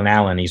Braylon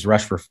Allen. He's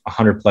rushed for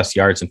 100-plus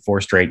yards in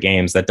 4 straight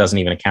games. That doesn't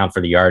even account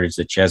for the yardage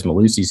that Chez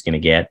Malusi's going to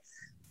get.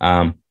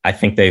 I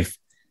think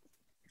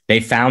they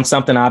found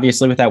something,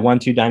 obviously, with that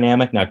 1-2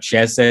 dynamic. Now,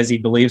 Chez says he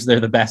believes they're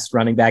the best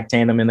running back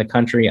tandem in the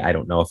country. I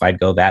don't know if I'd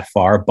go that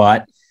far,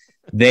 but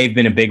they've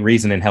been a big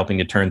reason in helping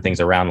to turn things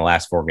around the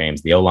last 4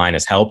 games. The O-line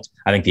has helped.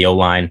 I think the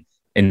O-line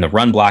in the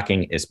run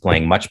blocking is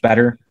playing much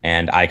better,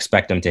 and I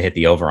expect them to hit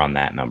the over on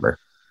that number.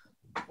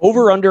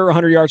 Over under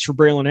 100 yards for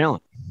Braylon Allen,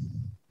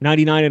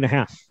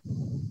 99.5.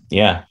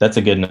 Yeah, that's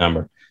a good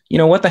number. You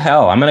know what the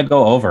hell? I'm going to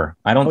go over.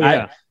 I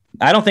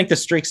don't think the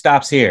streak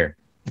stops here.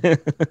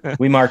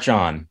 We march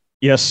on.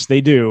 Yes, they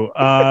do.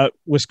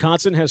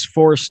 Wisconsin has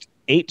forced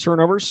 8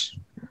 turnovers,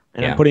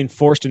 and I'm putting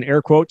forced in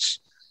air quotes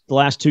the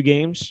last 2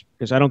 games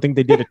because I don't think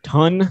they did a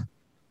ton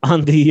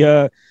on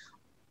the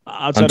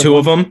on 2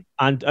 of them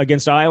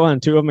against Iowa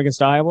and 2 of them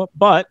against Iowa.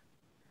 But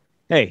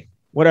hey,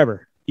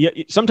 whatever.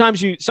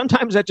 Sometimes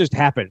that just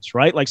happens,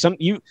 right? Like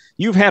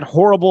you've had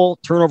horrible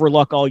turnover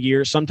luck all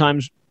year.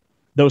 Sometimes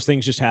those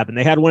things just happen.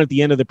 They had one at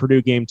the end of the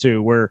Purdue game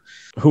too, where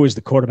who was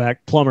the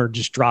quarterback? Plummer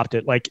just dropped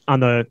it like on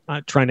the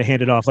trying to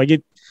hand it off.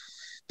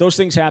 Those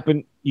things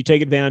happen. You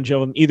take advantage of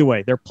them. Either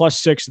way, they're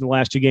 +6 in the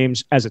last 2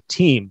 games as a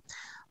team.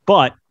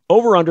 But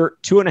over under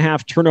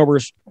 2.5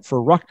 turnovers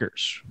for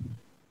Rutgers.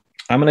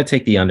 I'm going to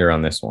take the under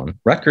on this one.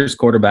 Rutgers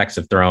quarterbacks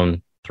have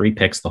thrown 3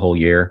 picks the whole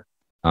year.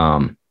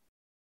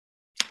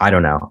 I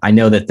don't know. I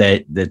know that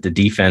the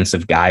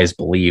defensive guys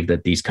believe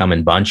that these come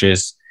in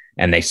bunches,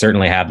 and they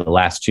certainly have the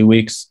last 2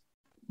 weeks.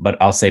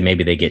 But I'll say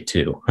maybe they get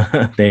 2.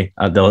 I'm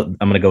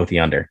going to go with the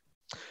under.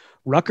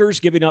 Rutgers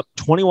giving up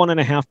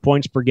 21.5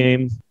 points per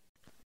game.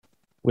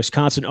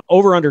 Wisconsin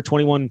over under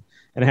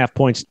 21.5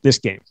 points this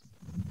game.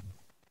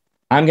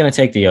 I'm going to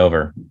take the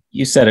over.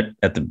 You said it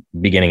at the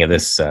beginning of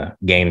this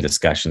game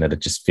discussion that it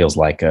just feels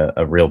like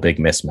a real big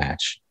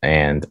mismatch.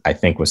 And I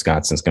think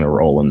Wisconsin's going to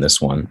roll in this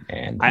one.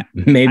 And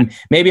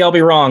maybe I'll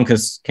be wrong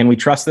because can we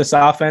trust this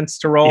offense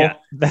to roll? Yeah,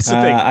 that's the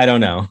thing. I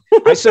don't know.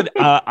 I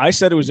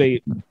said it was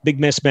a big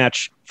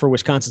mismatch for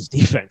Wisconsin's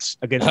defense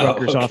against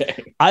Rutgers.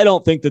 Okay. I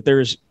don't think that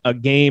there's a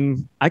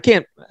game.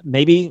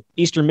 Maybe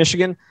Eastern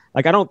Michigan.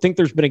 I don't think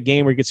there's been a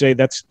game where you could say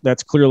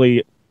that's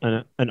clearly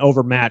an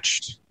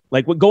overmatched.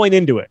 Going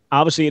into it,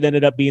 obviously it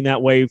ended up being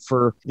that way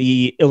for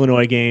the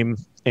Illinois game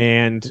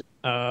and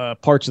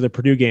parts of the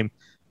Purdue game.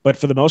 But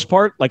for the most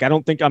part, I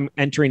don't think I'm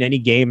entering any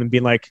game and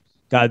being like,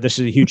 God, this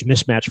is a huge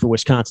mismatch for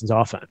Wisconsin's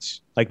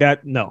offense. Like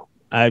that, no,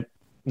 not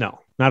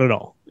at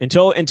all.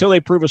 Until they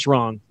prove us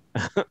wrong,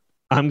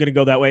 I'm going to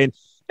go that way.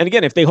 And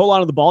again, if they hold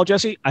on to the ball,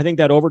 Jesse, I think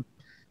that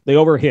they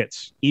over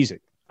hits easy.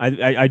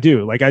 I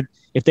do.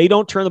 If they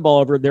don't turn the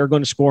ball over, they're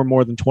going to score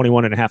more than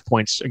 21.5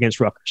 points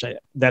against Rutgers.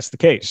 That's the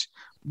case.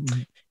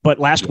 But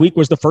last week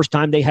was the first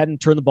time they hadn't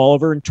turned the ball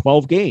over in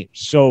 12 games.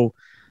 So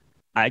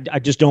I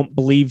just don't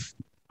believe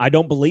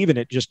in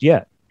it just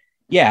yet.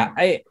 Yeah,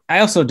 I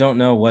also don't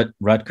know what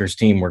Rutgers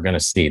team we're going to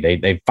see.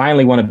 They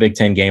finally won a Big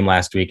Ten game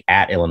last week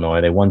at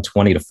Illinois. They won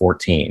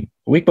 20-14.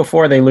 A week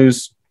before they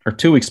lose, or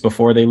 2 weeks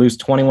before, they lose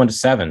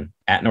 21-7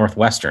 at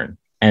Northwestern.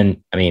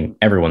 And I mean,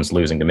 everyone's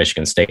losing to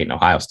Michigan State and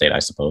Ohio State, I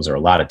suppose, or a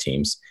lot of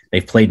teams.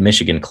 They've played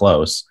Michigan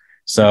close.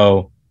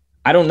 So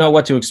I don't know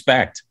what to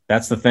expect.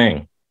 That's the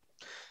thing.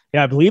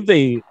 Yeah, I believe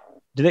they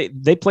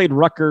played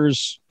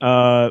Rutgers.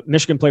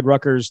 Michigan played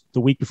Rutgers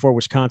the week before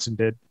Wisconsin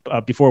did.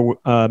 Before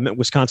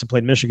Wisconsin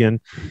played Michigan,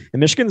 and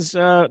Michigan's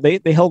they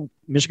held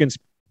Michigan's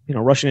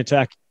rushing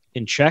attack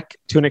in check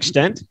to an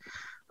extent.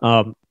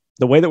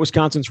 The way that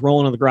Wisconsin's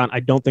rolling on the ground,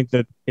 I don't think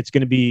it's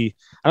going to be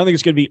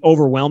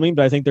overwhelming,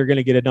 but I think they're going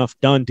to get enough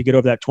done to get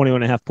over that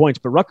 21.5 points.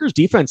 But Rutgers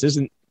defense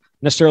isn't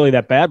necessarily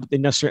that bad, but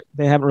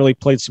they haven't really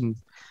played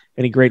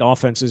any great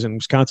offenses, and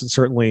Wisconsin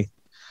certainly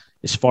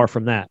is far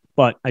from that.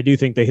 But I do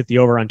think they hit the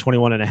over on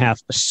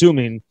 21.5,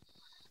 assuming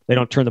they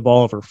don't turn the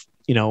ball over,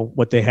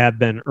 what they have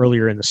been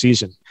earlier in the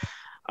season.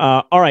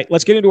 All right,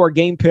 let's get into our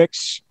game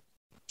picks.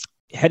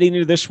 Heading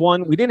into this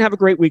one, we didn't have a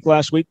great week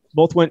last week.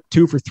 Both went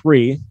 2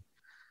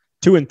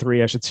 and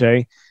 3, I should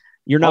say.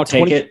 You're now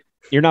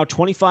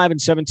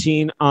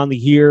 25-17 on the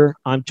year.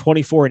 I'm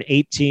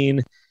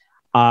 24-18.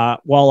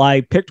 While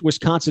I picked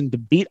Wisconsin to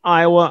beat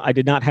Iowa, I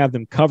did not have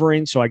them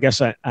covering, so I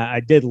guess I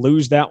did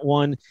lose that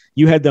one.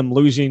 You had them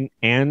losing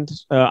and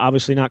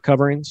obviously not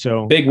covering.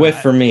 So big whiff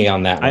for me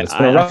on that one. It's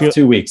been a rough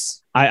 2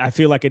 weeks. I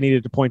feel like I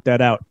needed to point that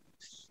out.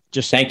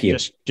 Thank you.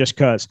 Just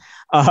because.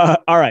 All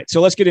right,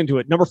 so let's get into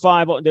it. Number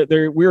 5,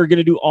 we are going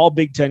to do all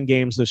Big Ten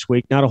games this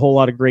week. Not a whole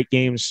lot of great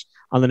games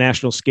on the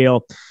national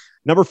scale.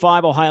 Number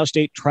 5, Ohio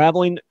State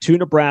traveling to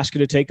Nebraska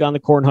to take on the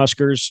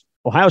Cornhuskers.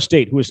 Ohio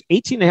State, who is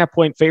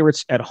 18.5-point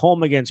favorites at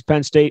home against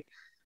Penn State,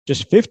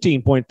 just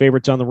 15-point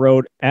favorites on the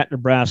road at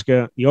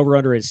Nebraska. The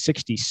over-under is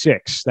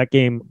 66. That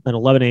game, an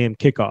 11 a.m.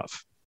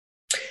 kickoff.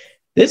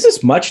 This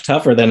is much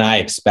tougher than I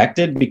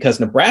expected because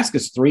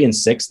Nebraska's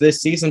 3-6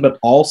 this season, but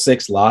all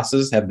 6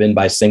 losses have been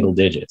by single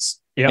digits.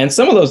 Yep. And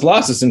some of those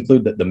losses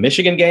include the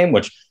Michigan game,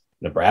 which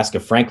Nebraska,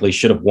 frankly,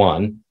 should have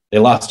won. They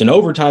lost in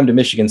overtime to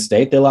Michigan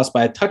State. They lost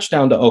by a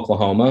touchdown to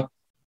Oklahoma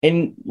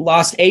and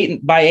lost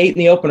 8 in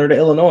the opener to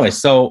Illinois.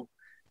 So,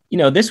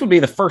 this would be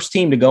the first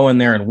team to go in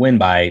there and win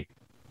by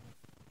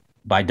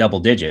double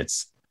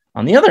digits.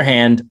 On the other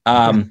hand,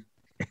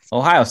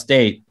 Ohio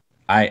State,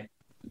 I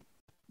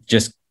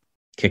just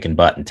kicking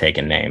butt and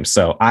taking names.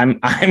 So I'm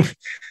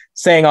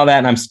saying all that,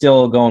 and I'm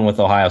still going with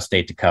Ohio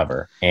State to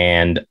cover.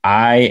 And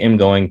I am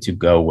going to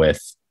go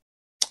with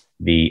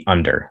the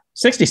under.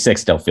 66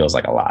 still feels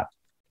like a lot.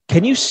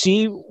 Can you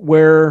see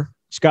where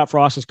Scott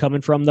Frost is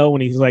coming from, though,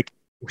 when he's like,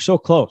 we're so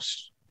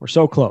close. We're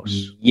so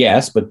close.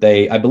 Yes, but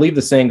I believe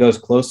the saying goes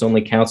close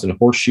only counts in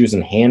horseshoes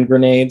and hand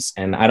grenades.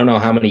 And I don't know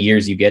how many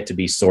years you get to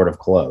be sort of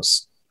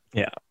close.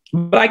 Yeah.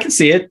 But I can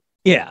see it.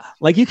 Yeah.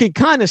 Like you can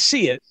kind of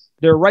see it.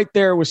 They're right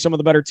there with some of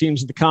the better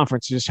teams in the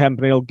conference. They just haven't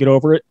been able to get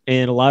over it.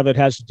 And a lot of it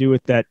has to do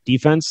with that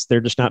defense.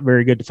 They're just not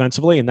very good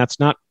defensively. And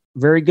that's not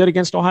very good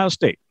against Ohio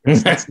State.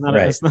 That's not,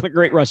 right. That's not a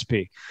great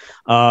recipe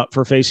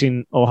for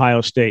facing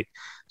Ohio State.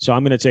 So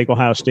I'm going to take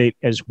Ohio State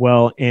as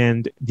well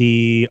and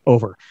the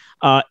over.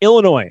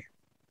 Illinois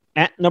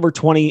at number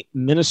 20,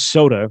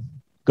 Minnesota.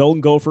 Golden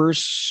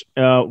Gophers,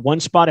 1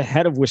 spot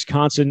ahead of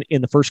Wisconsin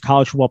in the first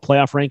college football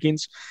playoff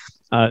rankings.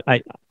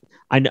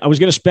 I was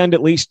going to spend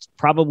at least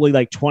probably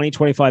like 20,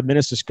 25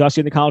 minutes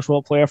discussing the college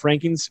football playoff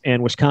rankings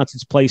and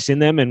Wisconsin's place in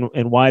them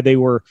and why they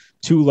were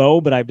too low,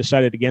 but I've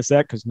decided against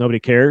that because nobody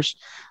cares.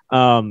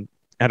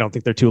 I don't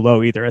think they're too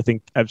low either. I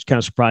think I was kind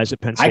of surprised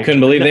that Penn State. I couldn't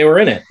believe they were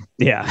in it.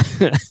 Yeah.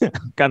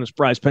 Kind of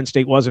surprised Penn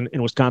State wasn't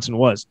and Wisconsin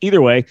was.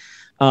 Either way,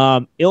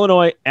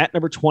 Illinois at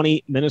number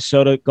 20,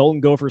 Minnesota,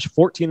 Golden Gophers,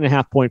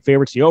 14.5-point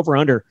favorites. The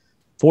over-under,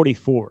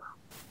 44.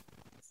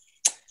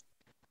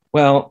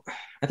 Well,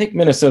 I think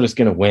Minnesota's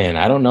going to win.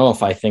 I don't know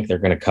if I think they're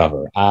going to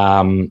cover.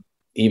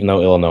 Even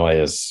though Illinois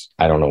is,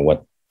 I don't know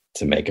what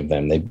to make of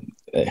them.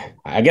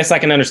 I guess I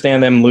can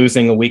understand them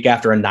losing a week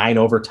after a 9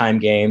 overtime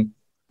game.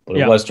 But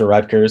it was to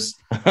Rutgers.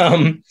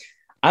 I'm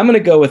going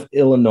to go with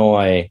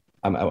Illinois.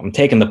 I'm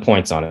taking the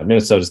points on it.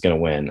 Minnesota's going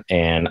to win,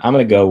 and I'm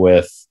going to go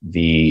with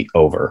the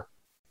over.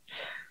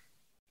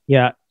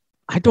 Yeah,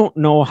 I don't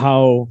know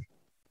how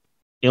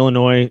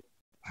Illinois,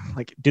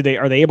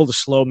 are they able to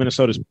slow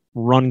Minnesota's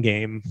run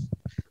game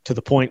to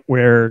the point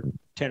where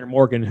Tanner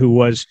Morgan, who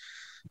was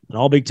an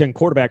all Big Ten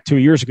quarterback 2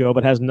 years ago,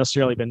 but hasn't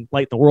necessarily been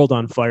lighting the world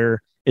on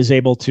fire, is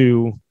able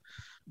to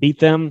beat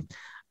them.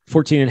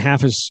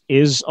 14.5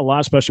 is a lot,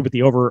 especially with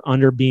the over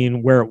under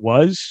being where it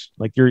was.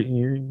 Like you're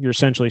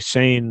essentially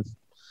saying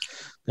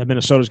that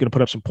Minnesota is going to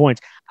put up some points.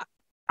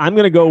 I'm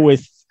going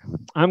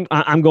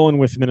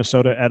with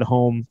Minnesota at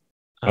home.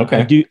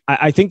 Okay.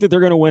 I think that they're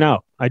going to win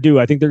out. I do.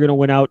 I think they're going to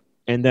win out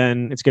and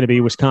then it's going to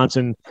be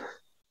Wisconsin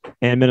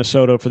and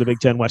Minnesota for the Big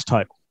Ten West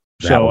title.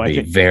 That will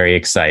be very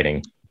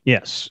exciting.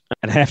 Yes.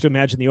 And I have to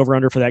imagine the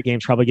over-under for that game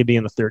is probably going to be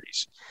in the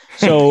 30s.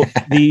 So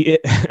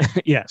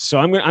so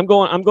I'm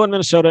going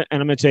Minnesota,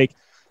 and I'm going to take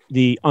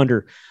the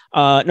under.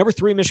 Number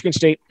 3, Michigan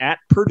State at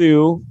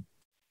Purdue.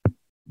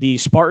 The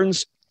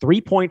Spartans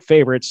 3-point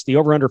favorites. The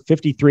over-under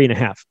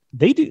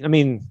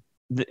 53.5.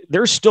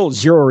 There's still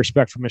zero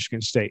respect for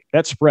Michigan State.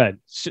 That spread,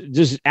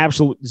 just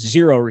absolute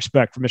zero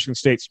respect for Michigan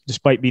State,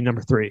 despite being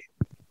number 3.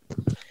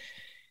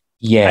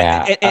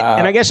 Yeah,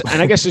 and I guess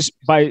it's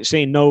by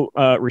saying no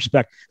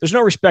respect. There's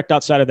no respect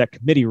outside of that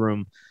committee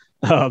room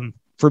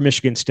for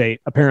Michigan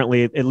State.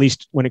 Apparently, at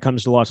least when it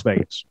comes to Las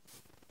Vegas.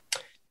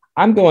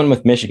 I'm going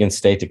with Michigan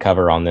State to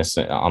cover on this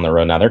on the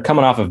road. Now they're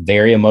coming off a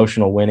very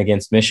emotional win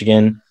against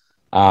Michigan,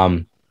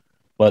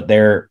 but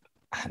they're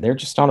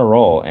just on a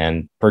roll.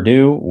 And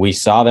Purdue, we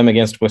saw them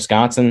against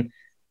Wisconsin.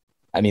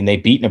 I mean, they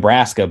beat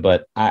Nebraska,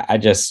 but I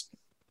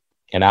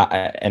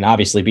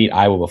obviously beat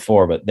Iowa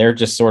before, but they're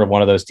just sort of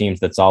one of those teams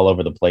that's all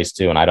over the place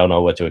too. And I don't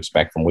know what to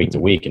expect from week to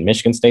week. And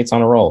Michigan State's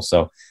on a roll.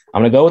 So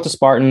I'm going to go with the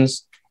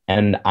Spartans,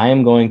 and I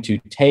am going to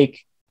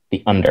take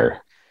the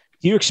under.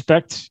 Do you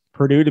expect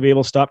Purdue to be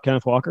able to stop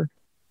Kenneth Walker?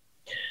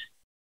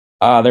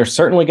 They're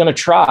certainly going to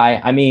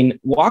try. I mean,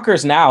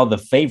 Walker's now the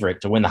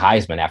favorite to win the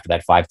Heisman after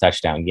that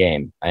 5-touchdown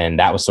game. And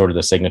that was sort of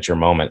the signature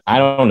moment. I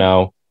don't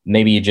know.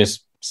 Maybe you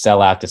just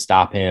sell out to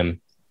stop him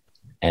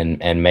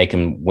and make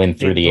him win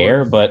through the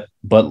air. But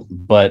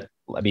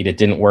I mean, it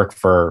didn't work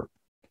for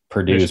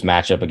Purdue's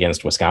matchup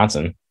against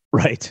Wisconsin.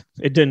 Right.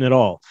 It didn't at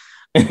all.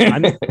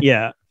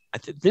 Yeah.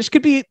 This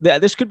could be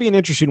an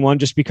interesting one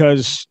just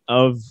because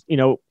of,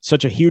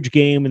 such a huge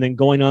game and then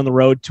going on the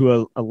road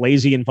to a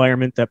lazy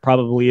environment that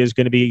probably is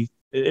going to be,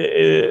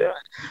 the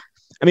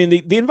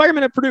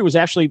environment at Purdue was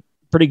actually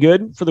pretty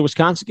good for the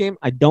Wisconsin game.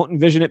 I don't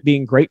envision it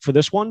being great for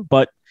this one,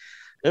 but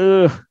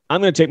I'm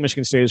going to take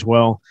Michigan State as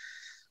well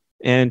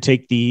and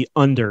take the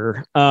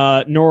under.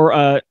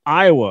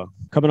 Iowa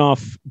coming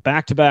off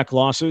back-to-back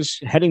losses,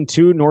 heading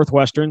to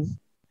Northwestern.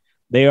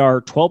 They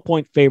are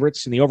 12-point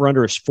favorites, and the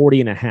over-under is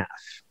 40.5.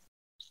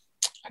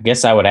 I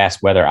guess I would ask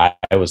whether I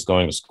was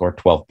going to score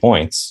 12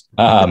 points.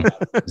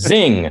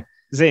 Zing.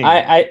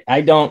 I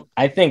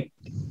think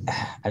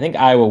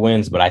Iowa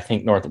wins, but I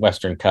think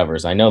Northwestern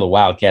covers. I know the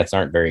Wildcats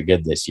aren't very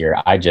good this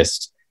year.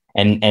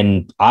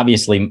 And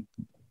obviously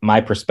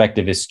my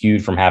perspective is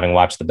skewed from having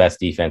watched the best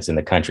defense in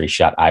the country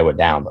shut Iowa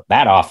down, but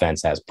that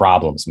offense has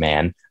problems,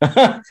 man.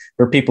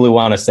 For people who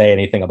want to say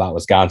anything about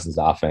Wisconsin's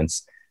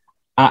offense.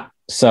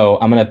 So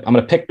I'm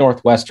gonna pick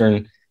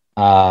Northwestern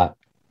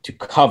to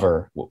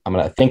cover. I'm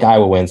going to think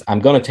Iowa wins.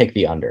 I'm going to take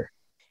the under.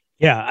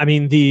 Yeah. I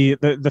mean,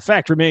 the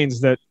fact remains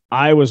that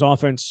Iowa's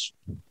offense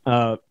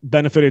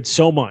benefited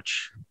so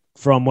much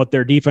from what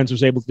their defense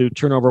was able to do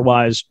turnover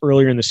wise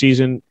earlier in the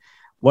season.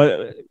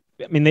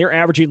 They're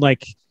averaging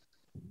like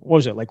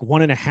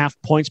 1.5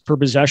 points per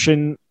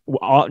possession,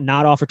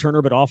 not off a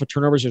turnover, but off of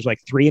turnovers. There's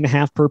like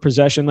 3.5 per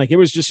possession. Like it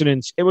was just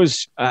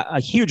a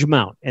huge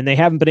amount, and they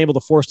haven't been able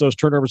to force those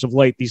turnovers of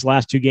late. These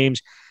last 2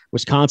 games,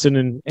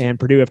 Wisconsin and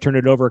Purdue have turned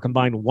it over a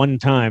combined 1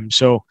 time.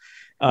 So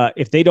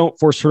if they don't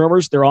force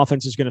turnovers, their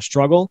offense is going to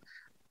struggle.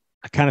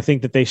 I kind of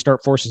think that they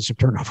start forcing some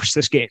turnovers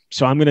this game.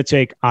 So I'm going to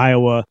take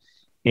Iowa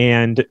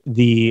and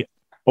the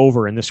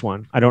over in this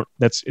one.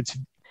 It's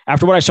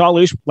after what I saw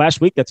last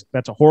week,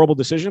 that's a horrible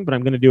decision, but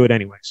I'm going to do it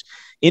anyways.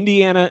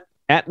 Indiana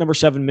at number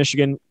 7,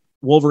 Michigan.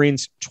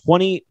 Wolverines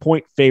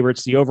 20-point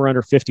favorites. The over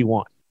under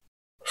 51.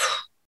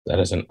 That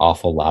is an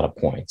awful lot of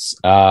points.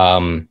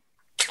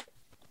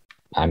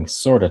 I'm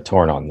sort of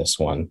torn on this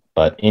one,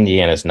 but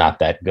Indiana's not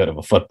that good of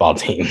a football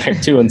team. They're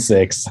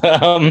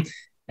 2-6.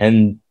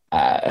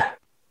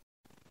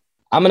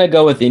 I'm going to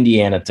go with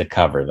Indiana to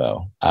cover,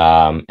 though.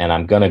 And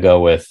I'm going to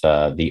go with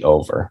the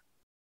over.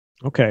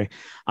 Okay.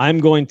 I'm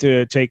going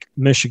to take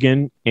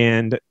Michigan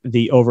and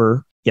the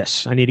over.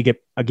 Yes, I need to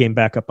get a game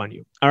back up on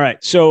you. All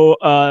right.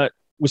 So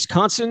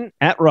Wisconsin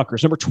at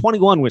Rutgers, number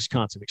 21,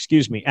 Wisconsin,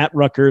 at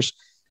Rutgers.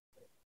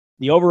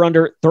 The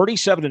over-under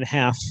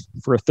 37.5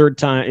 for a third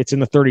time. It's in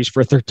the 30s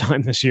for a third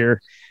time this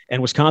year. And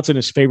Wisconsin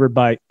is favored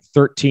by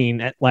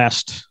 13 at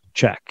last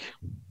check.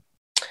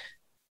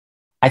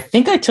 I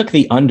think I took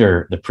the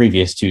under the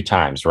previous 2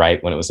 times,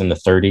 right? When it was in the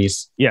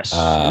 30s. Yes.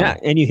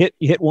 And you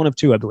hit 1 of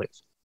 2, I believe.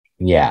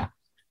 Yeah.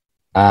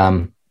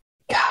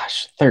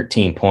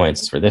 13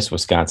 points for this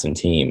Wisconsin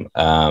team.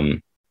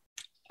 I'm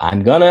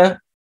going to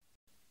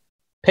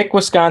pick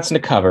Wisconsin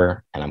to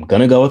cover, and I'm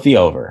going to go with the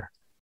over.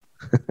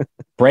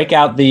 Break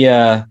out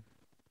the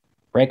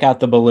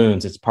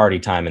balloons. It's party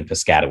time in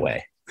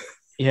Piscataway.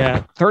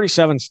 Yeah,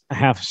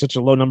 37.5 is such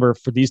a low number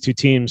for these 2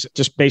 teams,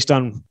 just based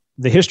on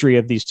the history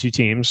of these 2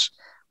 teams.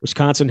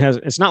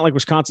 It's not like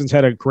Wisconsin's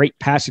had a great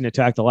passing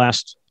attack the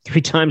last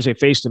 3 times they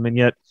faced them, and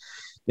yet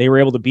they were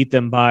able to beat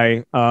them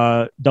by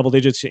double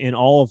digits in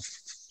all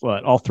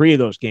 3 of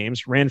those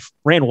games. Ran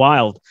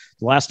wild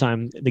the last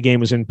time the game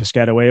was in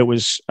Piscataway. It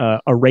was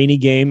a rainy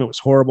game. It was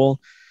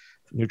horrible.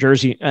 New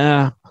Jersey,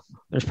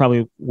 there's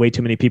probably way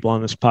too many people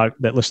on this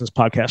that listen to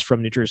this podcast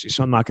from New Jersey,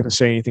 so I'm not going to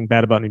say anything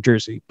bad about New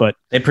Jersey. But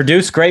they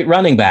produce great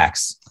running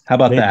backs. How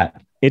about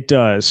that? It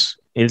does.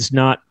 It's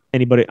not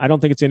anybody. I don't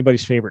think it's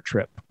anybody's favorite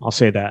trip. I'll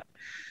say that.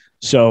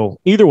 So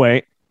either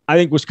way, I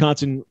think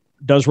Wisconsin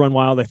does run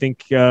wild. I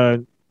think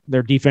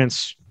their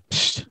defense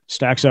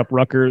stacks up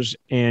Rutgers,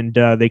 and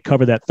they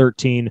cover that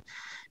 13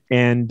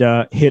 and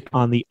hit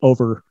on the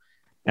over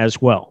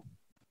as well.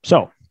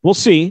 So we'll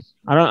see.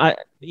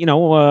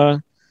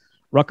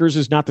 Rutgers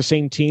is not the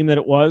same team that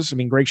it was. I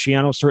mean, Greg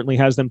Schiano certainly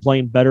has them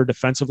playing better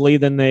defensively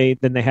than they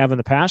have in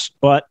the past,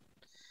 but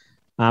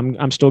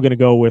I'm still going to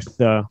go with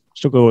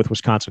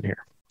Wisconsin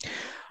here.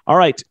 All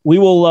right, we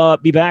will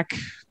be back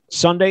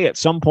Sunday at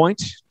some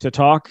point to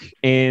talk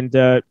and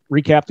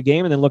recap the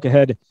game and then look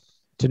ahead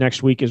to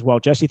next week as well.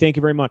 Jesse, thank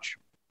you very much.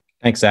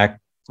 Thanks, Zach.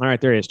 All right,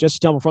 there he is. Jesse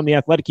Tillman from The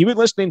Athletic. You've been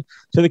listening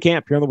to The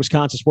Camp here on the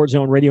Wisconsin Sports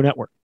Zone Radio Network.